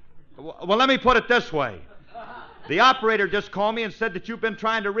 Well, let me put it this way. The operator just called me and said that you've been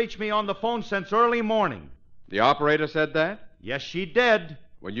trying to reach me on the phone since early morning. The operator said that? Yes, she did.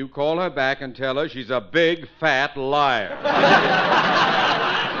 Well, you call her back and tell her she's a big, fat liar.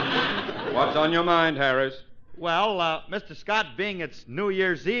 What's on your mind, Harris? Well, Mr. Scott, being it's New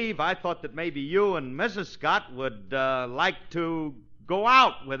Year's Eve, I thought that maybe you and Mrs. Scott would like to go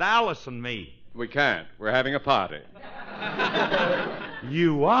out with Alice and me. We can't. We're having a party.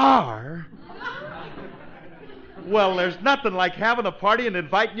 You are? Well, there's nothing like having a party and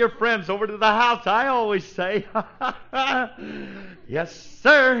inviting your friends over to the house, I always say. Yes,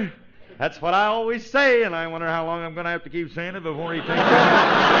 sir. That's what I always say, and I wonder how long I'm going to have to keep saying it before he takes it.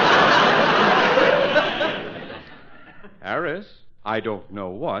 Harris, I don't know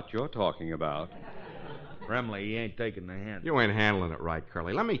what you're talking about. Remley, he ain't taking the hint. You ain't handling it right,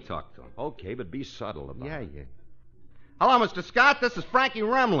 Curly. Let me talk to him. Okay, but be subtle about it. Yeah. Hello, Mr. Scott. This is Frankie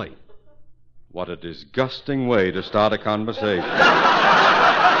Remley. What a disgusting way to start a conversation.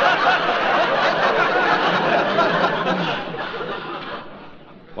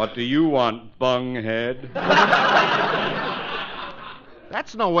 What do you want, bunghead?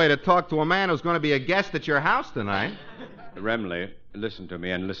 That's no way to talk to a man who's going to be a guest at your house tonight. Remley, listen to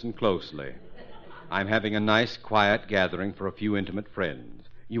me and listen closely. I'm having a nice, quiet gathering for a few intimate friends.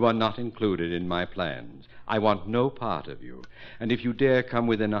 You are not included in my plans. I want no part of you. And if you dare come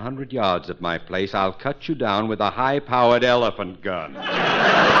within 100 yards of my place, I'll cut you down with a high-powered elephant gun.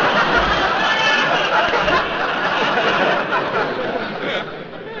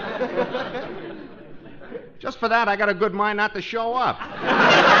 Just for that, I got a good mind not to show up.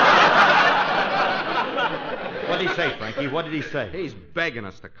 What did he say, Frankie? What did he say? He's begging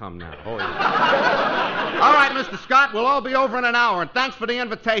us to come now. Oh, yeah. All right, Mr. Scott, we'll all be over in an hour, and thanks for the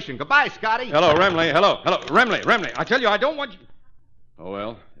invitation. Goodbye, Scotty. Hello, Remley. Hello. Remley. I tell you, I don't want you... Oh,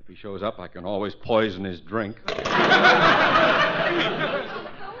 well, if he shows up, I can always poison his drink. Oh,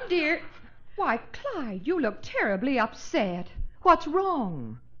 dear. Why, Clyde, you look terribly upset. What's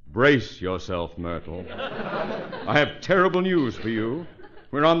wrong? Brace yourself, Myrtle. I have terrible news for you.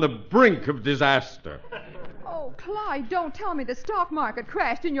 We're on the brink of disaster. Oh, Clyde, don't tell me the stock market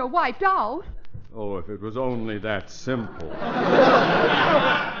crashed and you're wiped out. Oh, if it was only that simple.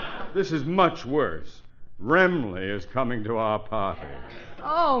 This is much worse. Remley is coming to our party.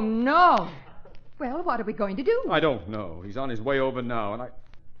 Oh, no. Well, what are we going to do? I don't know. He's on his way over now, and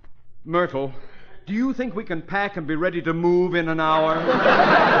Myrtle, do you think we can pack and be ready to move in an hour?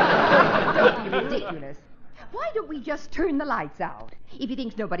 Don't be ridiculous. Why don't we just turn the lights out? If he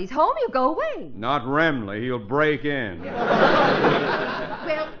thinks nobody's home, he'll go away. Not Remley. He'll break in.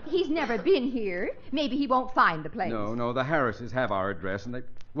 Well, he's never been here. Maybe he won't find the place. No, the Harrises have our address, and they...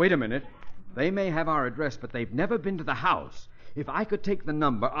 Wait a minute. They may have our address, but they've never been to the house. If I could take the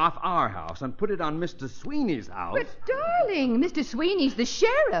number off our house and put it on Mr. Sweeney's house... But, darling, Mr. Sweeney's the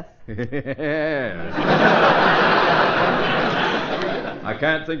sheriff. Yes. I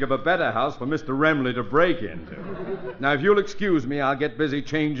can't think of a better house for Mr. Remley to break into. Now, if you'll excuse me, I'll get busy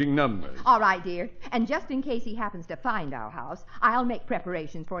changing numbers. All right, dear. And just in case he happens to find our house, I'll make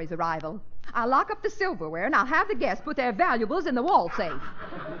preparations for his arrival. I'll lock up the silverware, and I'll have the guests put their valuables in the wall safe.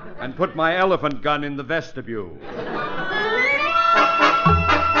 And put my elephant gun in the vestibule.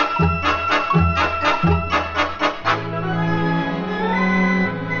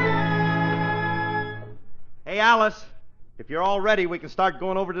 Hey, Alice, if you're all ready, we can start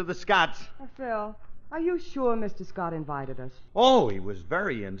going over to the Scotts. Phil, are you sure Mr. Scott invited us? Oh, he was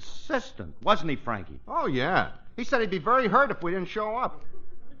very insistent, wasn't he, Frankie? Oh, yeah. He said he'd be very hurt if we didn't show up.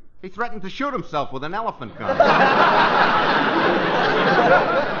 He threatened to shoot himself with an elephant gun.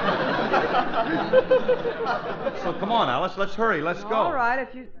 So come on, Alice, let's hurry, let's go. All right,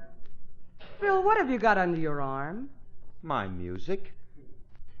 if you... Phil, what have you got under your arm? My music.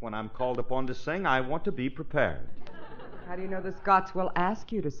 When I'm called upon to sing, I want to be prepared. How do you know the Scotts will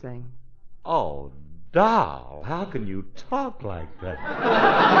ask you to sing? Oh, doll, how can you talk like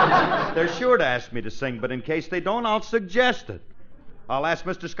that? They're sure to ask me to sing, but in case they don't, I'll suggest it. I'll ask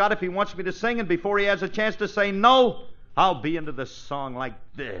Mr. Scott if he wants me to sing, and before he has a chance to say no, I'll be into the song like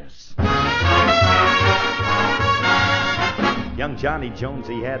this. Young Johnny Jones,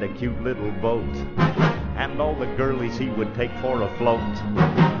 he had a cute little boat, and all the girlies he would take for a float.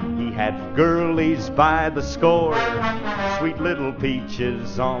 He He had girlies by the score, sweet little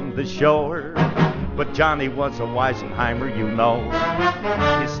peaches on the shore. But Johnny was a Weisenheimer, you know.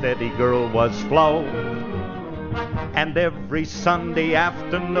 His steady girl was Flo. And every Sunday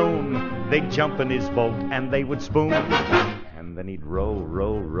afternoon, they'd jump in his boat and they would spoon. And then he'd row,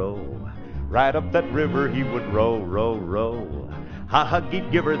 row, row. Right up that river he would row, row, row. A hug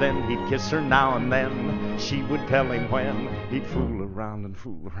he'd give her, then he'd kiss her now and then. She would tell him when. He'd fool around, and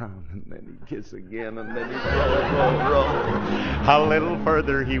then he'd kiss again, and then he'd row, row, row. A little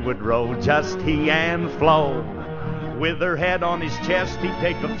further he would row, just he and Flo. With her head on his chest, he'd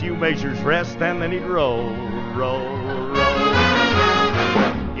take a few measures rest, and then he'd row, row,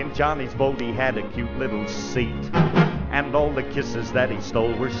 row. In Johnny's boat he had a cute little seat, and all the kisses that he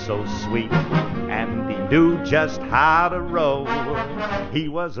stole were so sweet. And he knew just how to row. He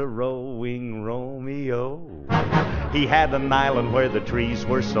was a rowing Romeo. He had an island where the trees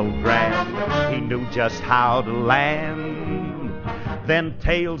were so grand. He knew just how to land. Then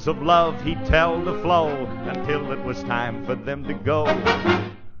tales of love he'd tell to Flo until it was time for them to go.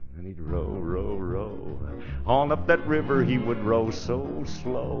 And he'd row, row, row. On up that river he would row so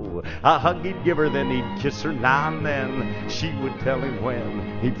slow. A hug he'd give her, then he'd kiss her now and then. She would tell him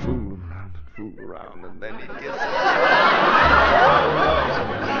when. He'd fool around, and then he'd kiss her.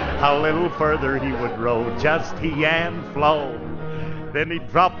 A little further he would row, just he and Flo. Then he'd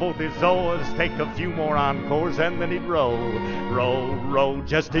drop both his oars, take a few more encores, and then he'd row, row, row,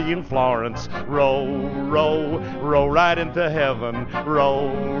 just he and Florence. Row, row, row right into heaven.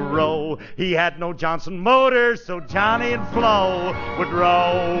 Row, row. He had no Johnson motor, so Johnny and Flo would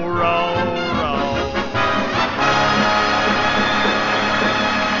row, row, row.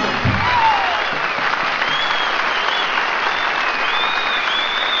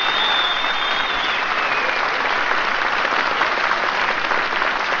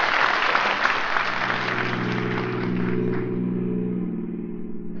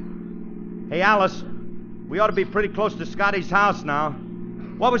 Hey, Alice, we ought to be pretty close to Scotty's house now.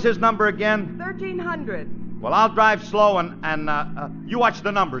 What was his number again? 1300. Well, I'll drive slow and you watch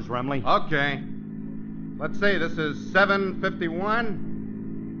the numbers, Remley. Okay. Let's see, this is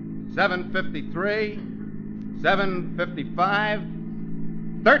 751, 753, 755,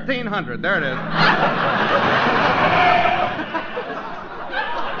 1300. There it is.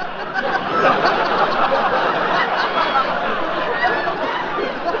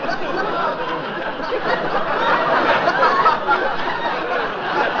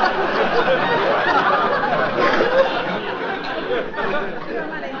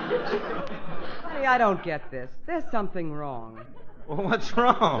 Honey, I don't get this. There's something wrong. Well, what's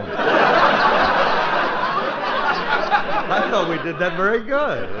wrong? I thought we did that very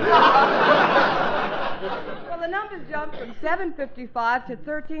good. Well, the numbers jumped from 755 to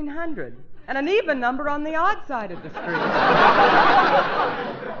 1300. And an even number on the odd side of the street.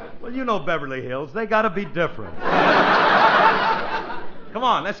 Well, you know Beverly Hills. They gotta be different. Come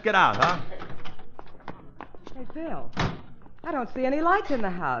on, let's get out, huh? Hey, Bill, I don't see any lights in the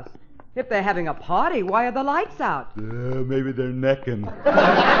house. If they're having a party, why are the lights out? Maybe they're necking. If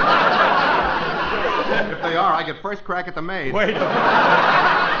they are, I get first crack at the maid. Wait a minute.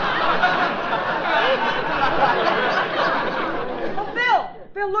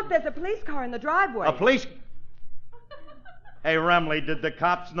 Bill, look, there's a police car in the driveway. A police... Hey, Remley, did the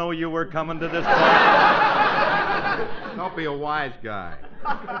cops know you were coming to this party? Don't be a wise guy.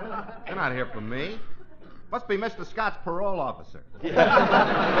 They're not here for me. Must be Mr. Scott's parole officer. Well,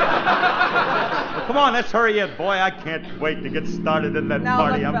 come on, let's hurry in, boy. I can't wait to get started in that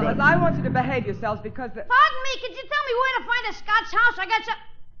party. Now, look, fellas, I want you to behave yourselves because... Pardon me, could you tell me where to find a Scott's house? I got some...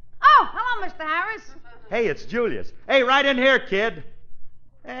 Oh, hello, Mr. Harris. Hey, it's Julius. Hey, right in here, kid.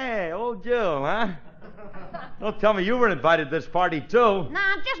 Hey, old Jule, huh? Don't tell me you were invited to this party, too. Nah,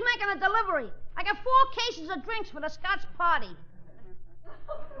 I'm just making a delivery. I got 4 cases of drinks for the Scott's party.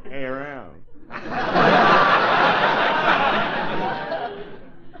 Hey, around.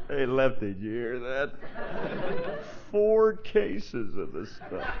 Hey, Lefty, did you hear that? 4 cases of this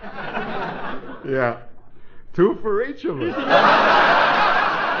stuff. Yeah. 2 for each of us.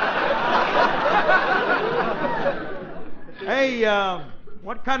 Hey,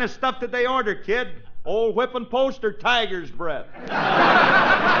 what kind of stuff did they order, kid? Old whipping post or tiger's breath? Better than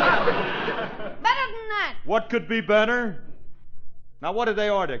that. What could be better? Now, what did they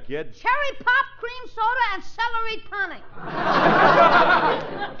order, kid? Cherry pop, cream soda, and celery tonic.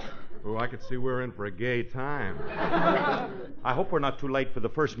 Oh, I could see we're in for a gay time. I hope we're not too late for the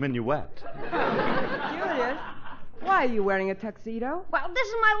first minuet. Julius, why are you wearing a tuxedo? Well, this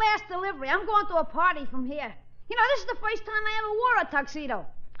is my last delivery. I'm going to a party from here. You know, this is the first time I ever wore a tuxedo.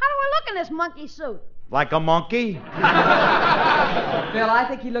 How do I look in this monkey suit? Like a monkey? Phil, I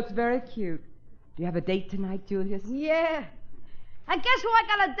think he looks very cute. Do you have a date tonight, Julius? Yeah. And guess who I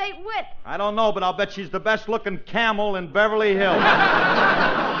got a date with? I don't know, but I'll bet she's the best-looking camel in Beverly Hills.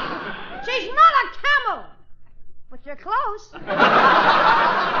 She's not a camel. But you're close.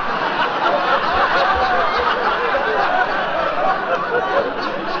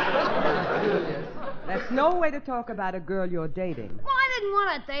 That's no way to talk about a girl you're dating. Well, I didn't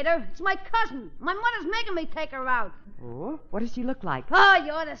want to date her. It's my cousin. My mother's making me take her out. Oh, what does she look like? Oh,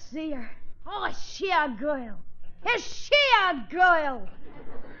 you ought to see her. Oh, is she a girl? Is she a girl?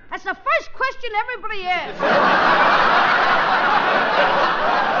 That's the first question everybody asks.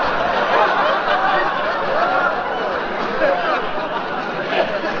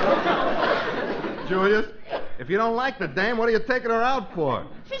 Julius, if you don't like the dame, what are you taking her out for?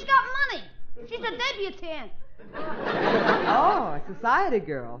 She's got money. She's a debutante. Oh, a society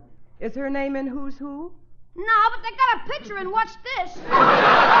girl. Is her name in Who's Who? No, but they got a picture in What's This?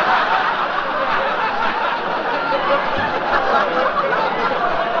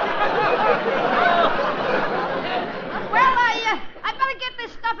 Well, I better get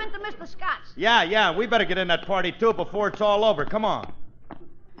this stuff into Mr. Scott's. Yeah, we better get in that party, too, before it's all over. Come on.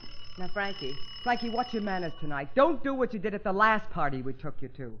 Now, Frankie, watch your manners tonight. Don't do what you did at the last party we took you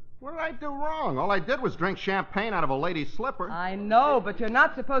to. What did I do wrong? All I did was drink champagne out of a lady's slipper. I know, but you're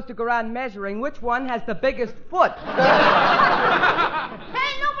not supposed to go around measuring which one has the biggest foot. Hey,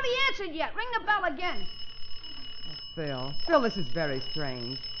 nobody answered yet. Ring the bell again. Phil, this is very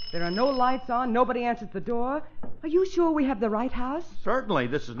strange. There are no lights on. Nobody answers the door. Are you sure we have the right house? Certainly.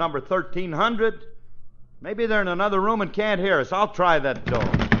 This is number 1300. Maybe they're in another room and can't hear us. I'll try that door.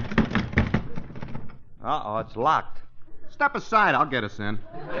 Uh-oh, it's locked. Step aside. I'll get us in.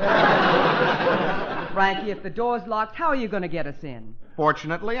 Frankie, if the door's locked, how are you going to get us in?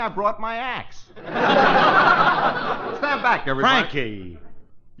 Fortunately, I brought my axe. Stand back, everybody. Frankie,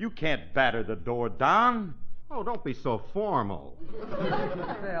 you can't batter the door down. Oh, don't be so formal.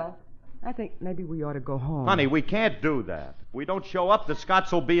 Phil, I think maybe we ought to go home. Honey, we can't do that. If we don't show up, the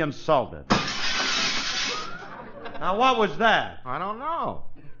Scots will be insulted. Now, what was that? I don't know.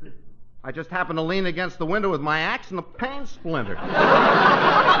 I just happened to lean against the window with my axe and the pane splintered.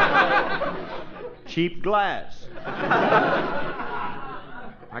 Cheap glass.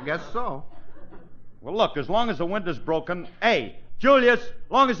 I guess so. Well, look, as long as the window's broken... Hey, Julius, as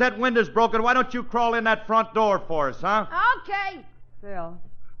long as that window's broken, why don't you crawl in that front door for us, huh? Okay. Phil,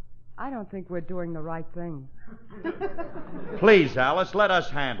 I don't think we're doing the right thing. Please, Alice, let us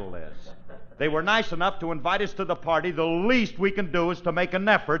handle this. They were nice enough to invite us to the party. The least we can do is to make an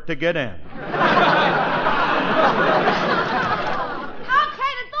effort to get in. Okay,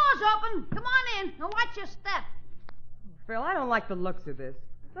 the door's open. Come on in and watch your step. Phil, I don't like the looks of this.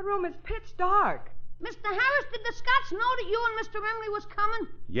 The room is pitch dark. Mr. Harris, did the Scots know that you and Mr. Rimley was coming?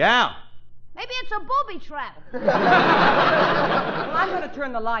 Yeah. Maybe it's a booby trap. Well, I'm going to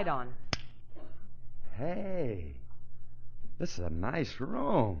turn the light on. Hey, this is a nice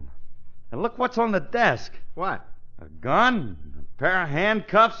room. And look what's on the desk. What? A gun, a pair of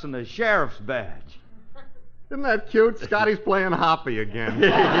handcuffs, and a sheriff's badge. Isn't that cute? Scotty's playing hoppy again.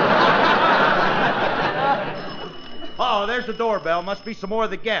 Oh, there's the doorbell. Must be some more of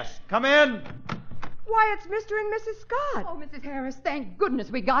the guests. Come in. Why, it's Mr. and Mrs. Scott. Oh, Mrs. Harris, thank goodness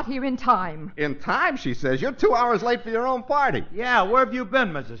we got here in time. In time, she says. You're 2 hours late for your own party. Yeah, where have you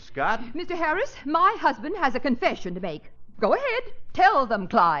been, Mrs. Scott? Mr. Harris, my husband has a confession to make. Go ahead. Tell them,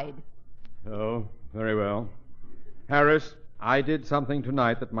 Clyde. Oh, very well. Harris, I did something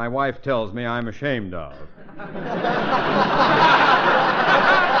tonight that my wife tells me I'm ashamed of.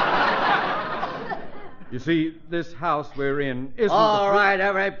 You see, this house we're in isn't... All right,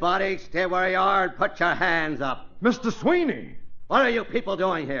 everybody, stay where you are and put your hands up. Mr. Sweeney! What are you people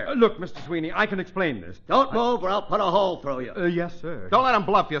doing here? Look, Mr. Sweeney, I can explain this. Don't move or I'll put a hole through you. Yes, sir. Don't let him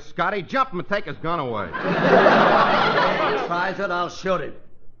bluff you, Scotty. Jump him and take his gun away. If he tries it, I'll shoot him.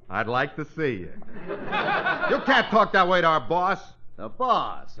 I'd like to see you. You can't talk that way to our boss. The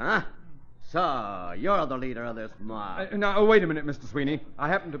boss, huh? So, you're the leader of this mob. Now, wait a minute, Mr. Sweeney. I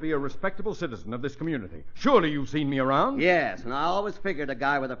happen to be a respectable citizen of this community. Surely you've seen me around? Yes, and I always figured a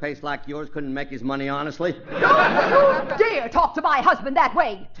guy with a face like yours couldn't make his money honestly. Don't you dare talk to my husband that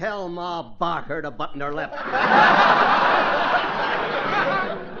way. Tell Ma Barker to button her lip.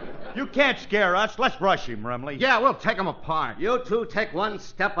 You can't scare us. Let's rush him, Rimley. Yeah, we'll take him apart. You two take one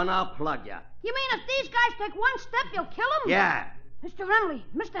step and I'll plug you. You mean if these guys take one step, you'll kill them? Yeah. Mr. Remley,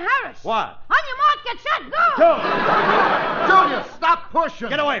 Mr. Harris. What? On your mark, get set, go! Julius, stop pushing.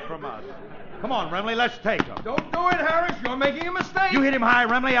 Get away from us. Come on, Remley, let's take him. Don't do it, Harris. You're making a mistake. You hit him high,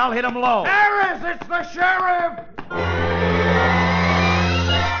 Remley. I'll hit him low. Harris, it's the sheriff!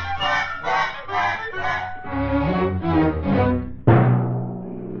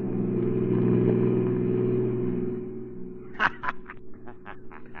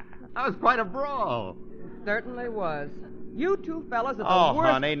 That was quite a brawl. Certainly was. You two fellas are the Oh,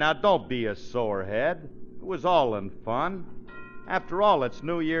 worst. honey, now don't be a sorehead. It was all in fun. After all, it's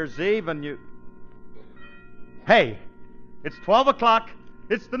New Year's Eve and you... Hey, it's 12 o'clock.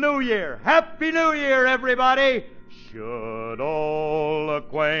 It's the New Year. Happy New Year, everybody. Should old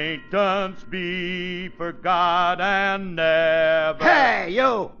acquaintance be forgot and never... Hey,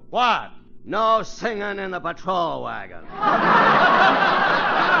 you! What? No singing in the patrol wagon.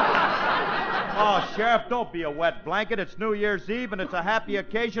 Oh, Sheriff, don't be a wet blanket. It's New Year's Eve, and it's a happy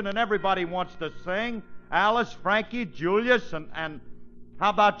occasion, and everybody wants to sing. Alice, Frankie, Julius, and how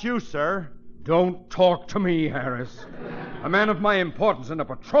about you, sir? Don't talk to me, Harris. A man of my importance in a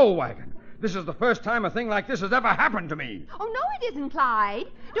patrol wagon. This is the first time a thing like this has ever happened to me. Oh, no, it isn't, Clyde.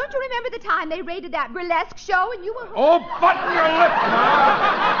 Don't you remember the time they raided that burlesque show and you were... Oh, button your lip,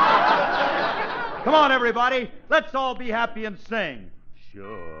 Ma! Come on, everybody. Let's all be happy and sing.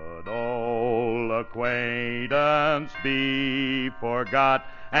 Should old acquaintance be forgot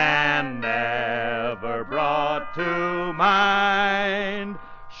and never brought to mind?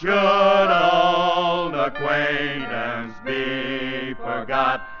 Should old acquaintance be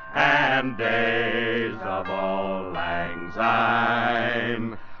forgot and days of old lang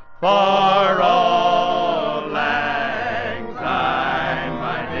syne? For old lang syne,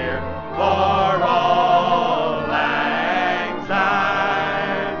 my dear, for old lang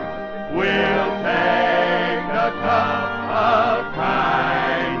syne, we'll take a cup of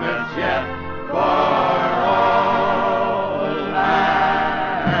kindness yet for old lang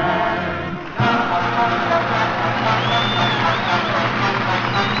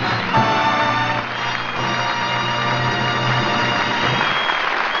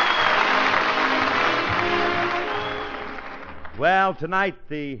Well, tonight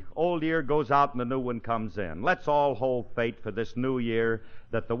the old year goes out and the new one comes in. Let's all hold fate for this new year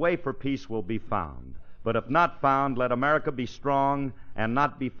that the way for peace will be found. But if not found, let America be strong and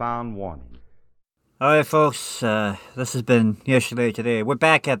not be found wanting. All right, folks, this has been Yesterday Today. We're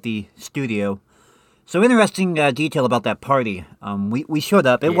back at the studio. So interesting detail about that party. We showed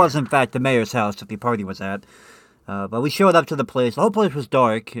up. It was, in fact, the mayor's house that the party was at. But we showed up to the place. The whole place was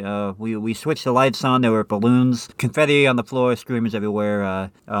dark. We switched the lights on. There were balloons, confetti on the floor, streamers everywhere,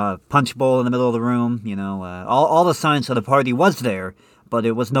 punch bowl in the middle of the room. You know, all the signs of the party was there, but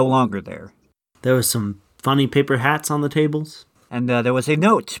it was no longer there. There was some funny paper hats on the tables. And there was a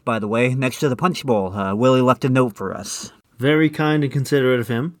note, by the way, next to the punch bowl. Willie left a note for us. Very kind and considerate of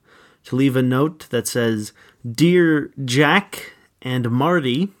him to leave a note that says, "Dear Jack and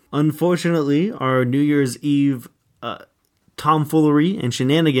Marty, unfortunately, our New Year's Eve tomfoolery and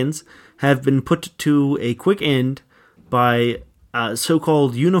shenanigans have been put to a quick end by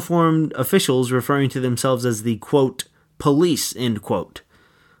so-called uniformed officials referring to themselves as the, quote, police, end quote.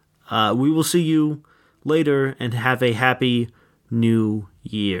 We will see you later and have a happy New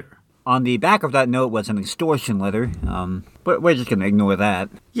Year." On the back of that note was an extortion letter, but we're just going to ignore that.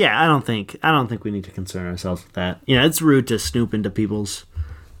 Yeah, I don't think we need to concern ourselves with that. You know, it's rude to snoop into people's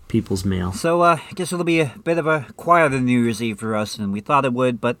mail. So, I guess it'll be a bit of a quieter New Year's Eve for us than we thought it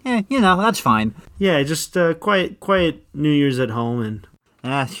would, but, that's fine. Yeah, just quiet New Year's at home,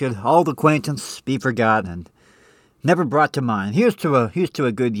 and... should old acquaintance be forgotten and never brought to mind. Here's to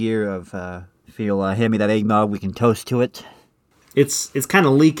a good year of, if you'll hand me that eggnog, we can toast to it. It's kind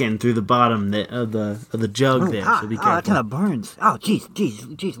of leaking through the bottom of the jug there, so be careful. That kind of burns. Oh,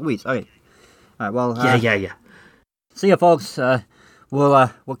 jeez Louise. Okay. All right, well... Yeah. See ya, folks. We'll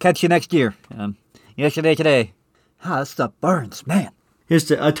catch you next year. Yesterday Today. That stuff burns, man. Here's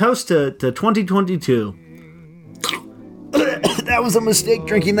a toast to 2022. That was a mistake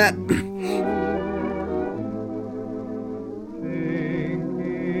drinking that.